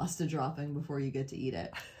is the pasta dropping before you get to eat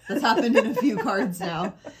it. That's happened in a few cards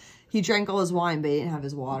now. He drank all his wine, but he didn't have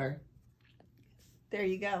his water. There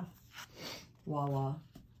you go. Wah wah.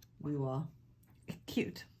 Wee wah.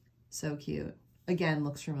 Cute. So cute. Again,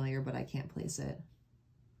 looks familiar, but I can't place it.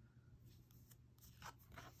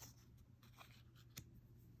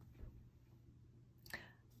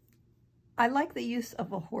 I like the use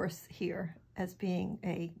of a horse here as being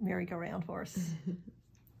a merry-go-round horse.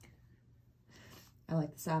 I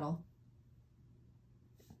like the saddle.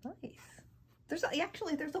 Nice. There's a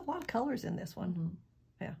lot of colors in this one.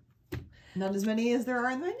 Yeah. Not as many as there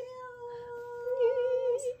are in my nails.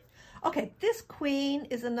 Okay, this queen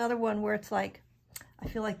is another one where it's like, I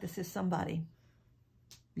feel like this is somebody.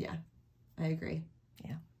 Yeah, I agree.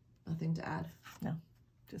 Yeah. Nothing to add. No,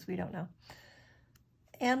 just we don't know.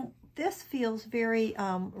 And this feels very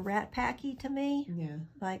Rat Packy to me. Yeah.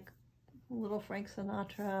 Like little Frank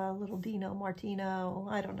Sinatra, little Dino Martino.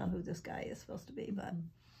 I don't know who this guy is supposed to be, but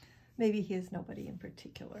maybe he is nobody in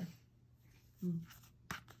particular.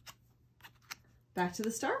 Back to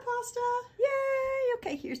the star pasta. Yay!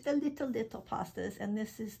 Okay, here's the little pastas, and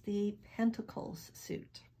this is the Pentacles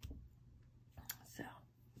suit. So,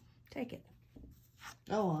 take it.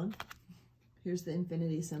 Go on. Here's the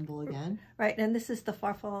infinity symbol again. Right, and this is the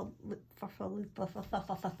How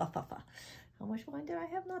much wine did I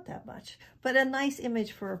have? Not that much. But a nice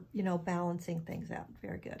image for, you know, balancing things out.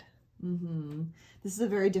 Very good. Mm-hmm. This is a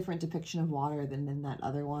very different depiction of water than in that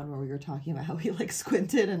other one where we were talking about how he like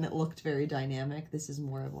squinted and it looked very dynamic. This is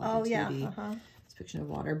more of like a 2D depiction of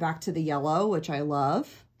water. Back to the yellow, which I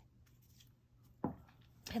love.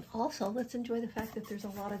 And also, let's enjoy the fact that there's a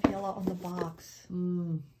lot of yellow on the box.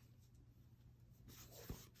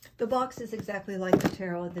 The box is exactly like the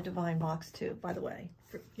tarot, the divine box too, by the way,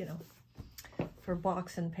 for, you know, for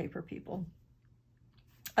box and paper people.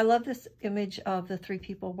 I love this image of the three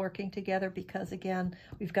people working together because, again,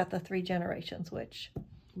 we've got the 3 generations, which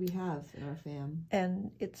we have in our fam.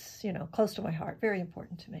 And it's, you know, close to my heart. Very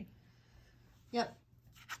important to me. Yep.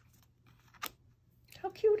 How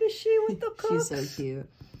cute is she with the cooks? She's so cute.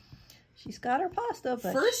 She's got her pasta,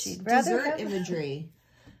 but first she'd rather dessert have... imagery.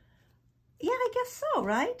 Yeah, I guess so,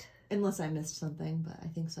 right? Unless I missed something, but I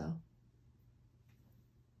think so.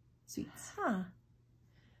 Sweets. Huh.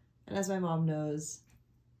 And as my mom knows,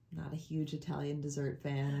 I'm not a huge Italian dessert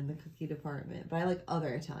fan in the cookie department, but I like other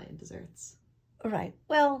Italian desserts. Right.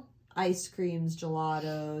 Well, ice creams,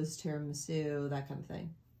 gelatos, tiramisu, that kind of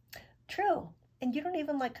thing. True. And you don't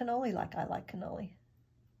even like cannoli like I like cannoli.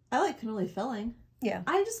 I like cannoli filling. Yeah.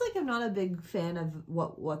 I just like, I'm not a big fan of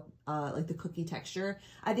like the cookie texture.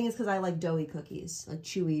 I think it's because I like doughy cookies, like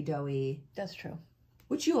chewy, doughy. That's true.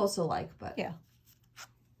 Which you also like, but. Yeah.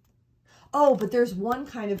 Oh, but there's one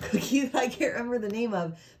kind of cookie that I can't remember the name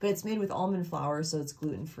of, but it's made with almond flour, so it's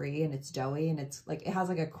gluten-free, and it's doughy, and it's like, it has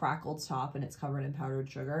like a crackled top, and it's covered in powdered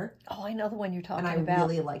sugar. Oh, I know the one you're talking about. And I about.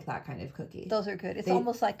 really like that kind of cookie. Those are good. It's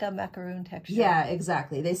almost like a macaroon texture. Yeah,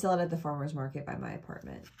 exactly. They sell it at the farmer's market by my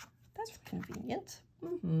apartment. That's convenient.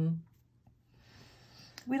 Mm-hmm.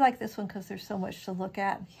 We like this one because there's so much to look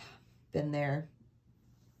at. Yeah, been there.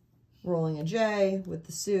 Rolling a J with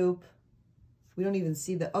the soup. We don't even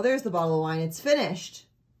see the... Oh, there's the bottle of wine. It's finished.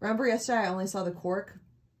 Remember yesterday I only saw the cork?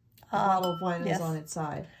 The bottle of wine is on its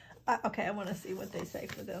side. Okay, I want to see what they say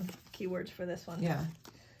for the keywords for this one. Yeah.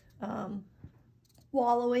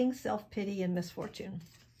 Wallowing, self-pity, and misfortune.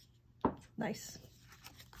 Nice.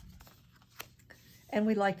 And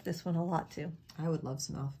we liked this one a lot, too. I would love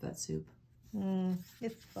some alphabet soup.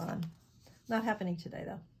 It's fun. Not happening today,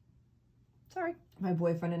 though. Sorry. My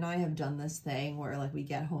boyfriend and I have done this thing where, like, we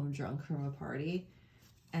get home drunk from a party,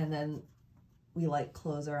 and then we, like,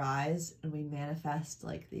 close our eyes, and we manifest,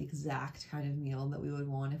 like, the exact kind of meal that we would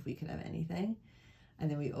want if we could have anything.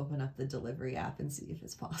 And then we open up the delivery app and see if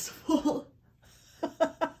it's possible.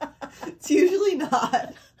 It's usually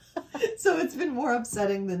not. So it's been more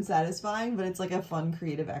upsetting than satisfying, but it's, like, a fun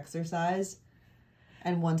creative exercise.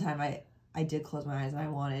 And one time I did close my eyes and I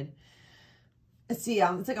wanted... See,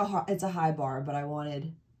 it's like it's a high bar, but I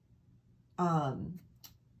wanted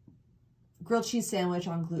grilled cheese sandwich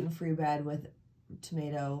on gluten-free bread with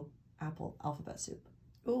tomato apple alphabet soup.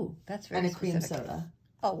 Ooh, that's very specific. And a cream soda.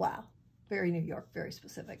 Oh, wow. Very New York, very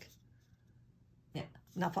specific. Yeah.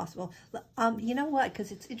 Not possible. You know what?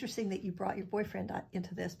 Because it's interesting that you brought your boyfriend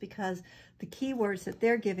into this, because the keywords that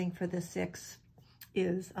they're giving for the 6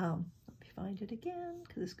 is, let me find it again,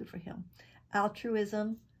 because it's good for him.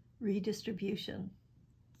 Altruism, redistribution.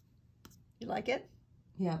 You like it?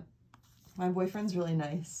 Yeah. My boyfriend's really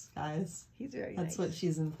nice, guys. He's very nice. That's what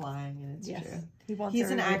she's implying, and it's true. He's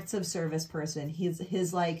an acts of service person.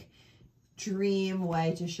 His like dream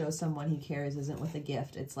way to show someone he cares isn't with a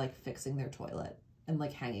gift. It's like fixing their toilet and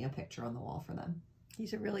like hanging a picture on the wall for them.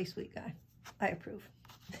 He's a really sweet guy. I approve.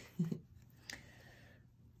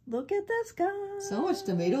 Look at this guy. So much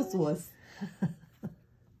tomato sauce.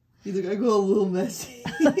 He's like, I go a little messy.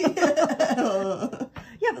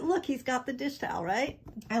 Yeah, but look, he's got the dish towel, right?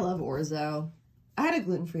 I love orzo. I had a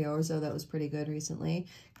gluten-free orzo that was pretty good recently.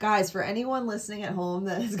 Guys, for anyone listening at home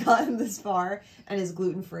that has gotten this far and is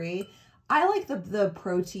gluten-free, I like the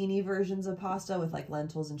proteiny versions of pasta with like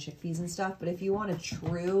lentils and chickpeas and stuff. But if you want a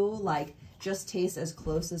true, like, just taste as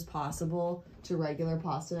close as possible to regular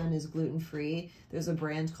pasta and is gluten-free, there's a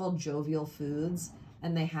brand called Jovial Foods,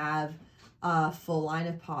 and they have a full line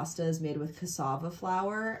of pastas made with cassava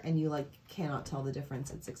flour, and you like cannot tell the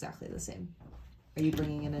difference. It's exactly the same. Are you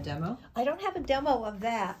bringing in a demo? I don't have a demo of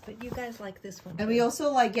that, but you guys like this one. And we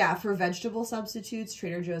also like, yeah, for vegetable substitutes,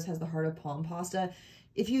 Trader Joe's has the heart of palm pasta.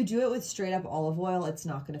 If you do it with straight up olive oil, it's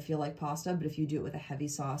not going to feel like pasta, but if you do it with a heavy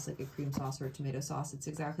sauce, like a cream sauce or a tomato sauce, it's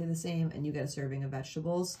exactly the same, and you get a serving of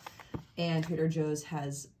vegetables. And Trader Joe's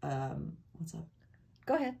has, what's up?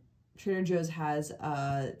 Go ahead. Trader Joe's has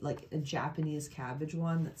like a Japanese cabbage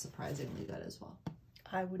one that's surprisingly good as well.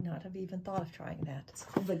 I would not have even thought of trying that. It's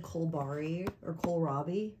called like kohlrabi or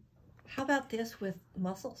kohlrabi. How about this with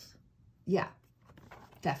mussels? Yeah,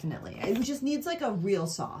 definitely. It just needs like a real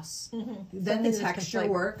sauce. Mm-hmm. Then the texture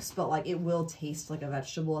works, but like it will taste like a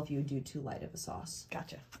vegetable if you do too light of a sauce.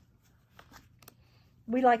 Gotcha.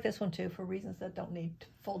 We like this one too for reasons that don't need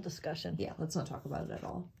full discussion. Yeah, let's not talk about it at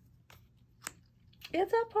all.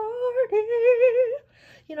 It's a party.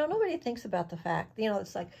 You know, nobody thinks about the fact, you know,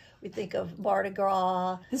 it's like we think of Mardi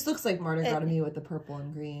Gras. This looks like Mardi Gras to me with the purple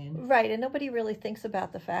and green. Right, and nobody really thinks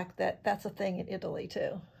about the fact that that's a thing in Italy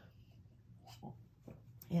too.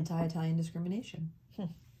 Anti-Italian discrimination.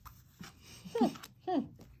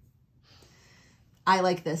 I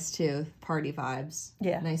like this too. Party vibes.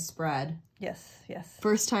 Yeah. Nice spread. Yes, yes.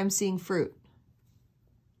 First time seeing fruit.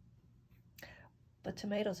 But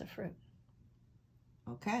tomatoes are fruit.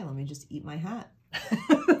 Okay, let me just eat my hat.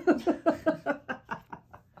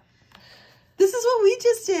 This is what we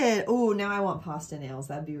just did. Oh, now I want pasta nails.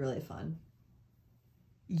 That'd be really fun.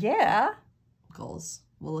 Yeah. Goals.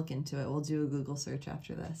 We'll look into it. We'll do a Google search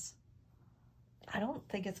after this. I don't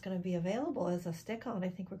think it's going to be available as a stick-on. I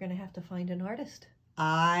think we're going to have to find an artist.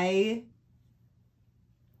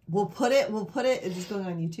 We'll put it, is this going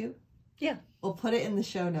on YouTube? Yeah. We'll put it in the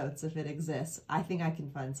show notes if it exists. I think I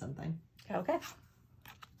can find something. Okay.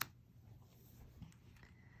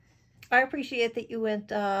 I appreciate that you went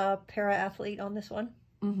para-athlete on this one.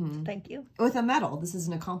 Mm-hmm. Thank you. With a medal. This is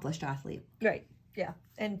an accomplished athlete. Right. Yeah.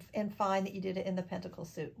 And fine that you did it in the pentacle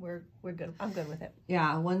suit. We're good. I'm good with it.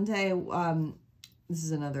 Yeah. One day, this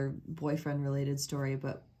is another boyfriend-related story,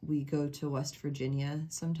 but we go to West Virginia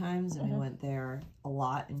sometimes, and we went there a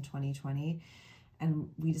lot in 2020. And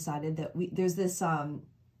we decided that there's this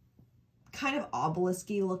kind of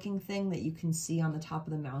obelisk-y looking thing that you can see on the top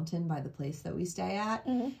of the mountain by the place that we stay at.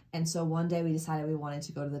 And so one day we decided we wanted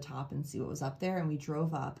to go to the top and see what was up there, and we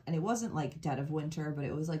drove up, and it wasn't like dead of winter, but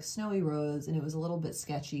it was like snowy roads, and it was a little bit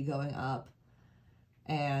sketchy going up,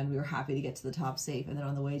 and we were happy to get to the top safe. And then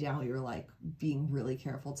on the way down, we were like being really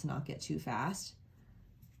careful to not get too fast.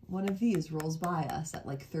 One of these rolls by us at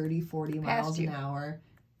like 30, 40 miles an hour.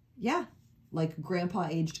 Yeah. Like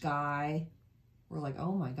grandpa-aged guy. We're like,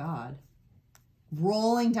 oh my God.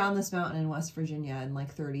 Rolling down this mountain in West Virginia in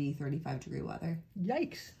like 30, 35 degree weather.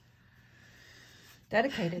 Yikes.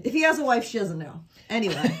 Dedicated. If he has a wife, she doesn't know.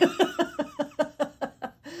 Anyway.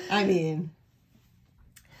 I mean.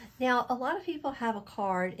 Now, a lot of people have a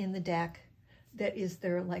card in the deck that is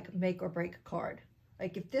their like make or break card.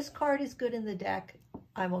 Like if this card is good in the deck,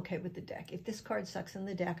 I'm okay with the deck. If this card sucks in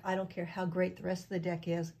the deck, I don't care how great the rest of the deck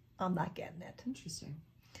is. I'm not getting it. Interesting.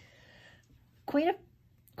 Queen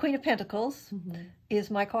of Pentacles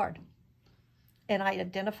is my card. And I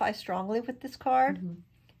identify strongly with this card.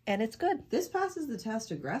 And it's good. This passes the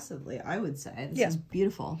test aggressively, I would say. This is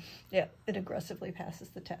beautiful. Yeah, it aggressively passes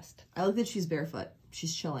the test. I like that she's barefoot.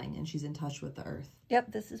 She's chilling and she's in touch with the earth.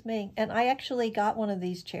 Yep, this is me. And I actually got one of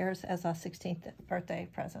these chairs as a 16th birthday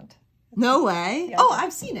present. No way. Yeah, oh,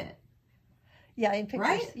 I've seen it. Yeah, in pictures.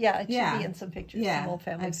 Right? Yeah, it should be in some pictures. Yeah, some old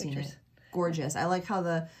family I've pictures. Seen it. Gorgeous. I like how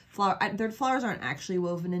the flowers aren't actually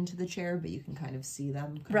woven into the chair, but you can kind of see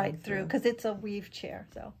them. Right through, because it's a weave chair,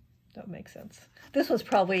 so that makes sense. This was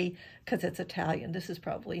probably, because it's Italian, this is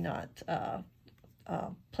probably not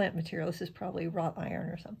plant material. This is probably wrought iron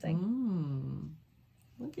or something.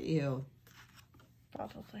 Look at you.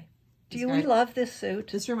 Probably. Do we love this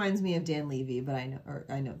suit? This reminds me of Dan Levy, but I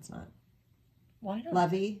know it's not. Why not?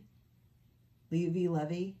 Levy.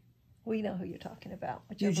 We know who you're talking about.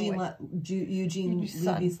 Eugene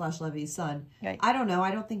Levy/Levy's son. Right. I don't know. I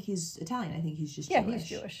don't think he's Italian. I think he's just Jewish. Yeah, he's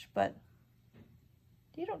Jewish, but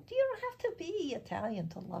you don't have to be Italian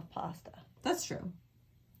to love pasta. That's true.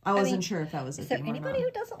 I wasn't sure if that was a thing or not. Is there anybody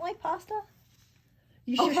who doesn't like pasta?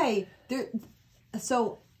 Okay,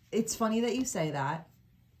 so it's funny that you say that.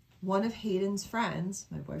 One of Hayden's friends,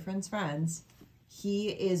 my boyfriend's friends, he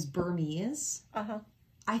is Burmese.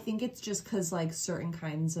 I think it's just because like certain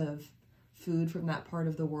kinds of food from that part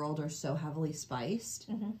of the world are so heavily spiced.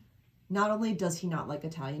 Not only does he not like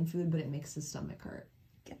Italian food, but it makes his stomach hurt.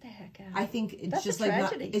 Get the heck out. I think it's just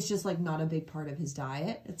like not a big part of his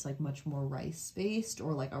diet. It's like much more rice based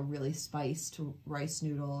or like a really spiced rice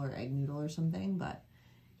noodle or egg noodle or something. But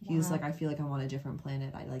he was like, I feel like I'm on a different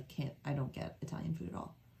planet. I don't get Italian food at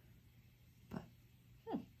all. But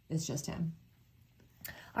it's just him.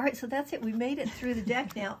 All right, so that's it. We made it through the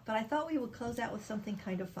deck now, but I thought we would close out with something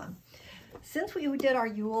kind of fun. Since we did our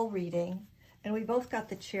Yule reading, and we both got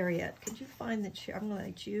the Chariot, could you find the Chariot? I'm going to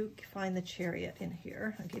let you find the Chariot in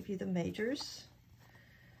here. I'll give you the majors.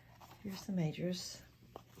 Here's the majors.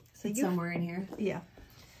 So it's somewhere in here. Yeah.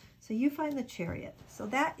 So So you find the Chariot. So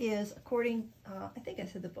that is, according, I think I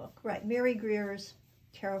said the book, right, Mary Greer's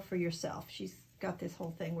Tarot for Yourself. She's got this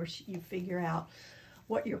whole thing where you figure out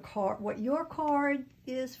what your card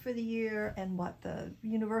is for the year and what the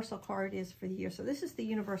universal card is for the year. So this is the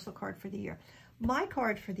universal card for the year. My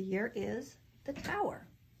card for the year is the Tower.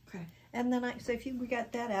 Okay. And then so if we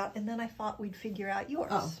got that out, and then I thought we'd figure out yours.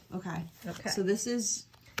 Oh, okay. Okay. So this is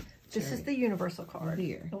the universal card.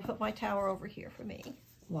 Here. We'll put my Tower over here for me.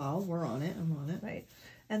 Well, we're on it. I'm on it. Right.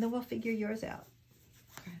 And then we'll figure yours out.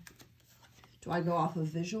 Okay. Do I go off of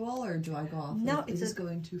visual or do I go off No, of, is this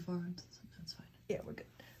going too far? That's fine. Yeah, we're good.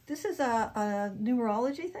 This is a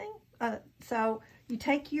numerology thing. So you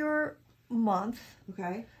take your month.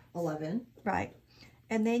 Okay. 11. Right.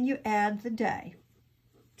 And then you add the day.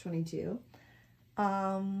 22.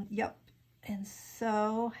 Yep. And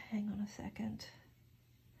so, hang on a second.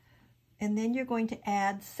 And then you're going to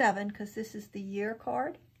add 7 because this is the year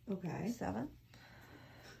card. Okay. 7.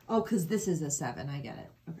 Oh, because this is a 7. I get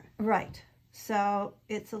it. Okay. Right. So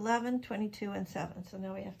it's 11, 22, and 7. So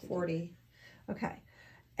now we have to 40. Okay.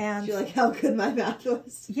 And do you like how good my math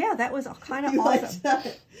was? Yeah, that was kind of you awesome. Liked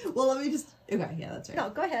that? Well, let me just. Okay, yeah, that's right.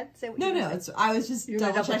 No, go ahead. Say what no, you no. It's. I was just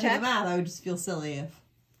double checking the math. I would just feel silly if.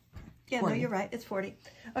 Yeah, 40. no, you're right. It's 40.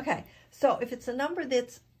 Okay, so if it's a number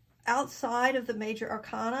that's outside of the major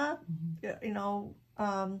arcana, you know,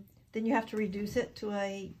 then you have to reduce it to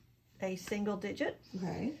a single digit.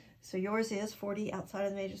 Okay. So yours is 40 outside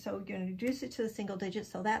of the major. So you're going to reduce it to the single digit.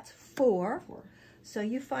 So that's 4. 4. So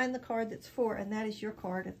you find the card that's 4, and that is your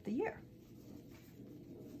card of the year.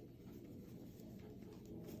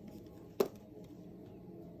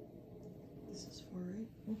 This is 4,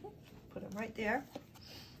 right? Put them right there.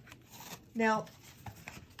 Now,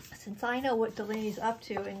 since I know what Delaney's up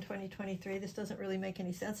to in 2023, this doesn't really make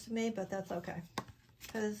any sense to me, but that's okay.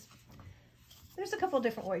 Because there's a couple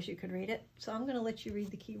different ways you could read it. So I'm going to let you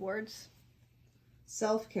read the keywords.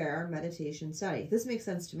 Self-care, meditation, study. This makes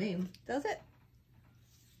sense to me. Does it?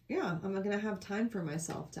 Yeah, I'm going to have time for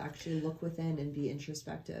myself to actually look within and be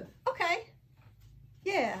introspective. Okay.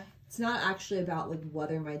 Yeah. It's not actually about like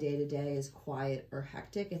whether my day-to-day is quiet or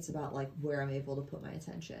hectic. It's about like where I'm able to put my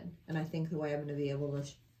attention. And I think the way I'm going to be able to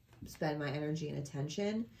spend my energy and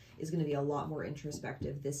attention is going to be a lot more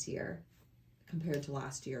introspective this year compared to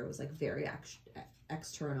last year. It was like very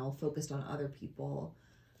external, focused on other people,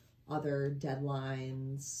 other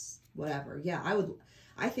deadlines, whatever. Yeah,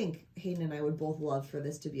 I think Hayden and I would both love for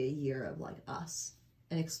this to be a year of like us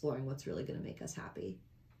and exploring what's really going to make us happy.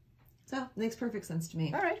 So it makes perfect sense to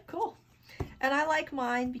me. All right, cool. And I like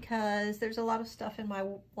mine because there's a lot of stuff in my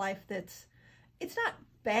life it's not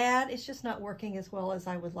bad. It's just not working as well as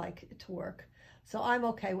I would like it to work. So I'm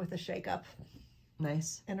okay with a shake-up.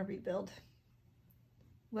 Nice. And a rebuild.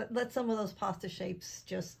 Let some of those pasta shapes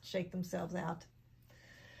just shake themselves out.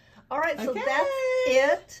 All right, so that's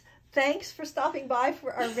it. Thanks for stopping by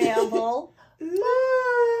for our ramble.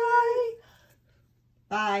 Bye.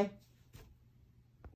 Bye.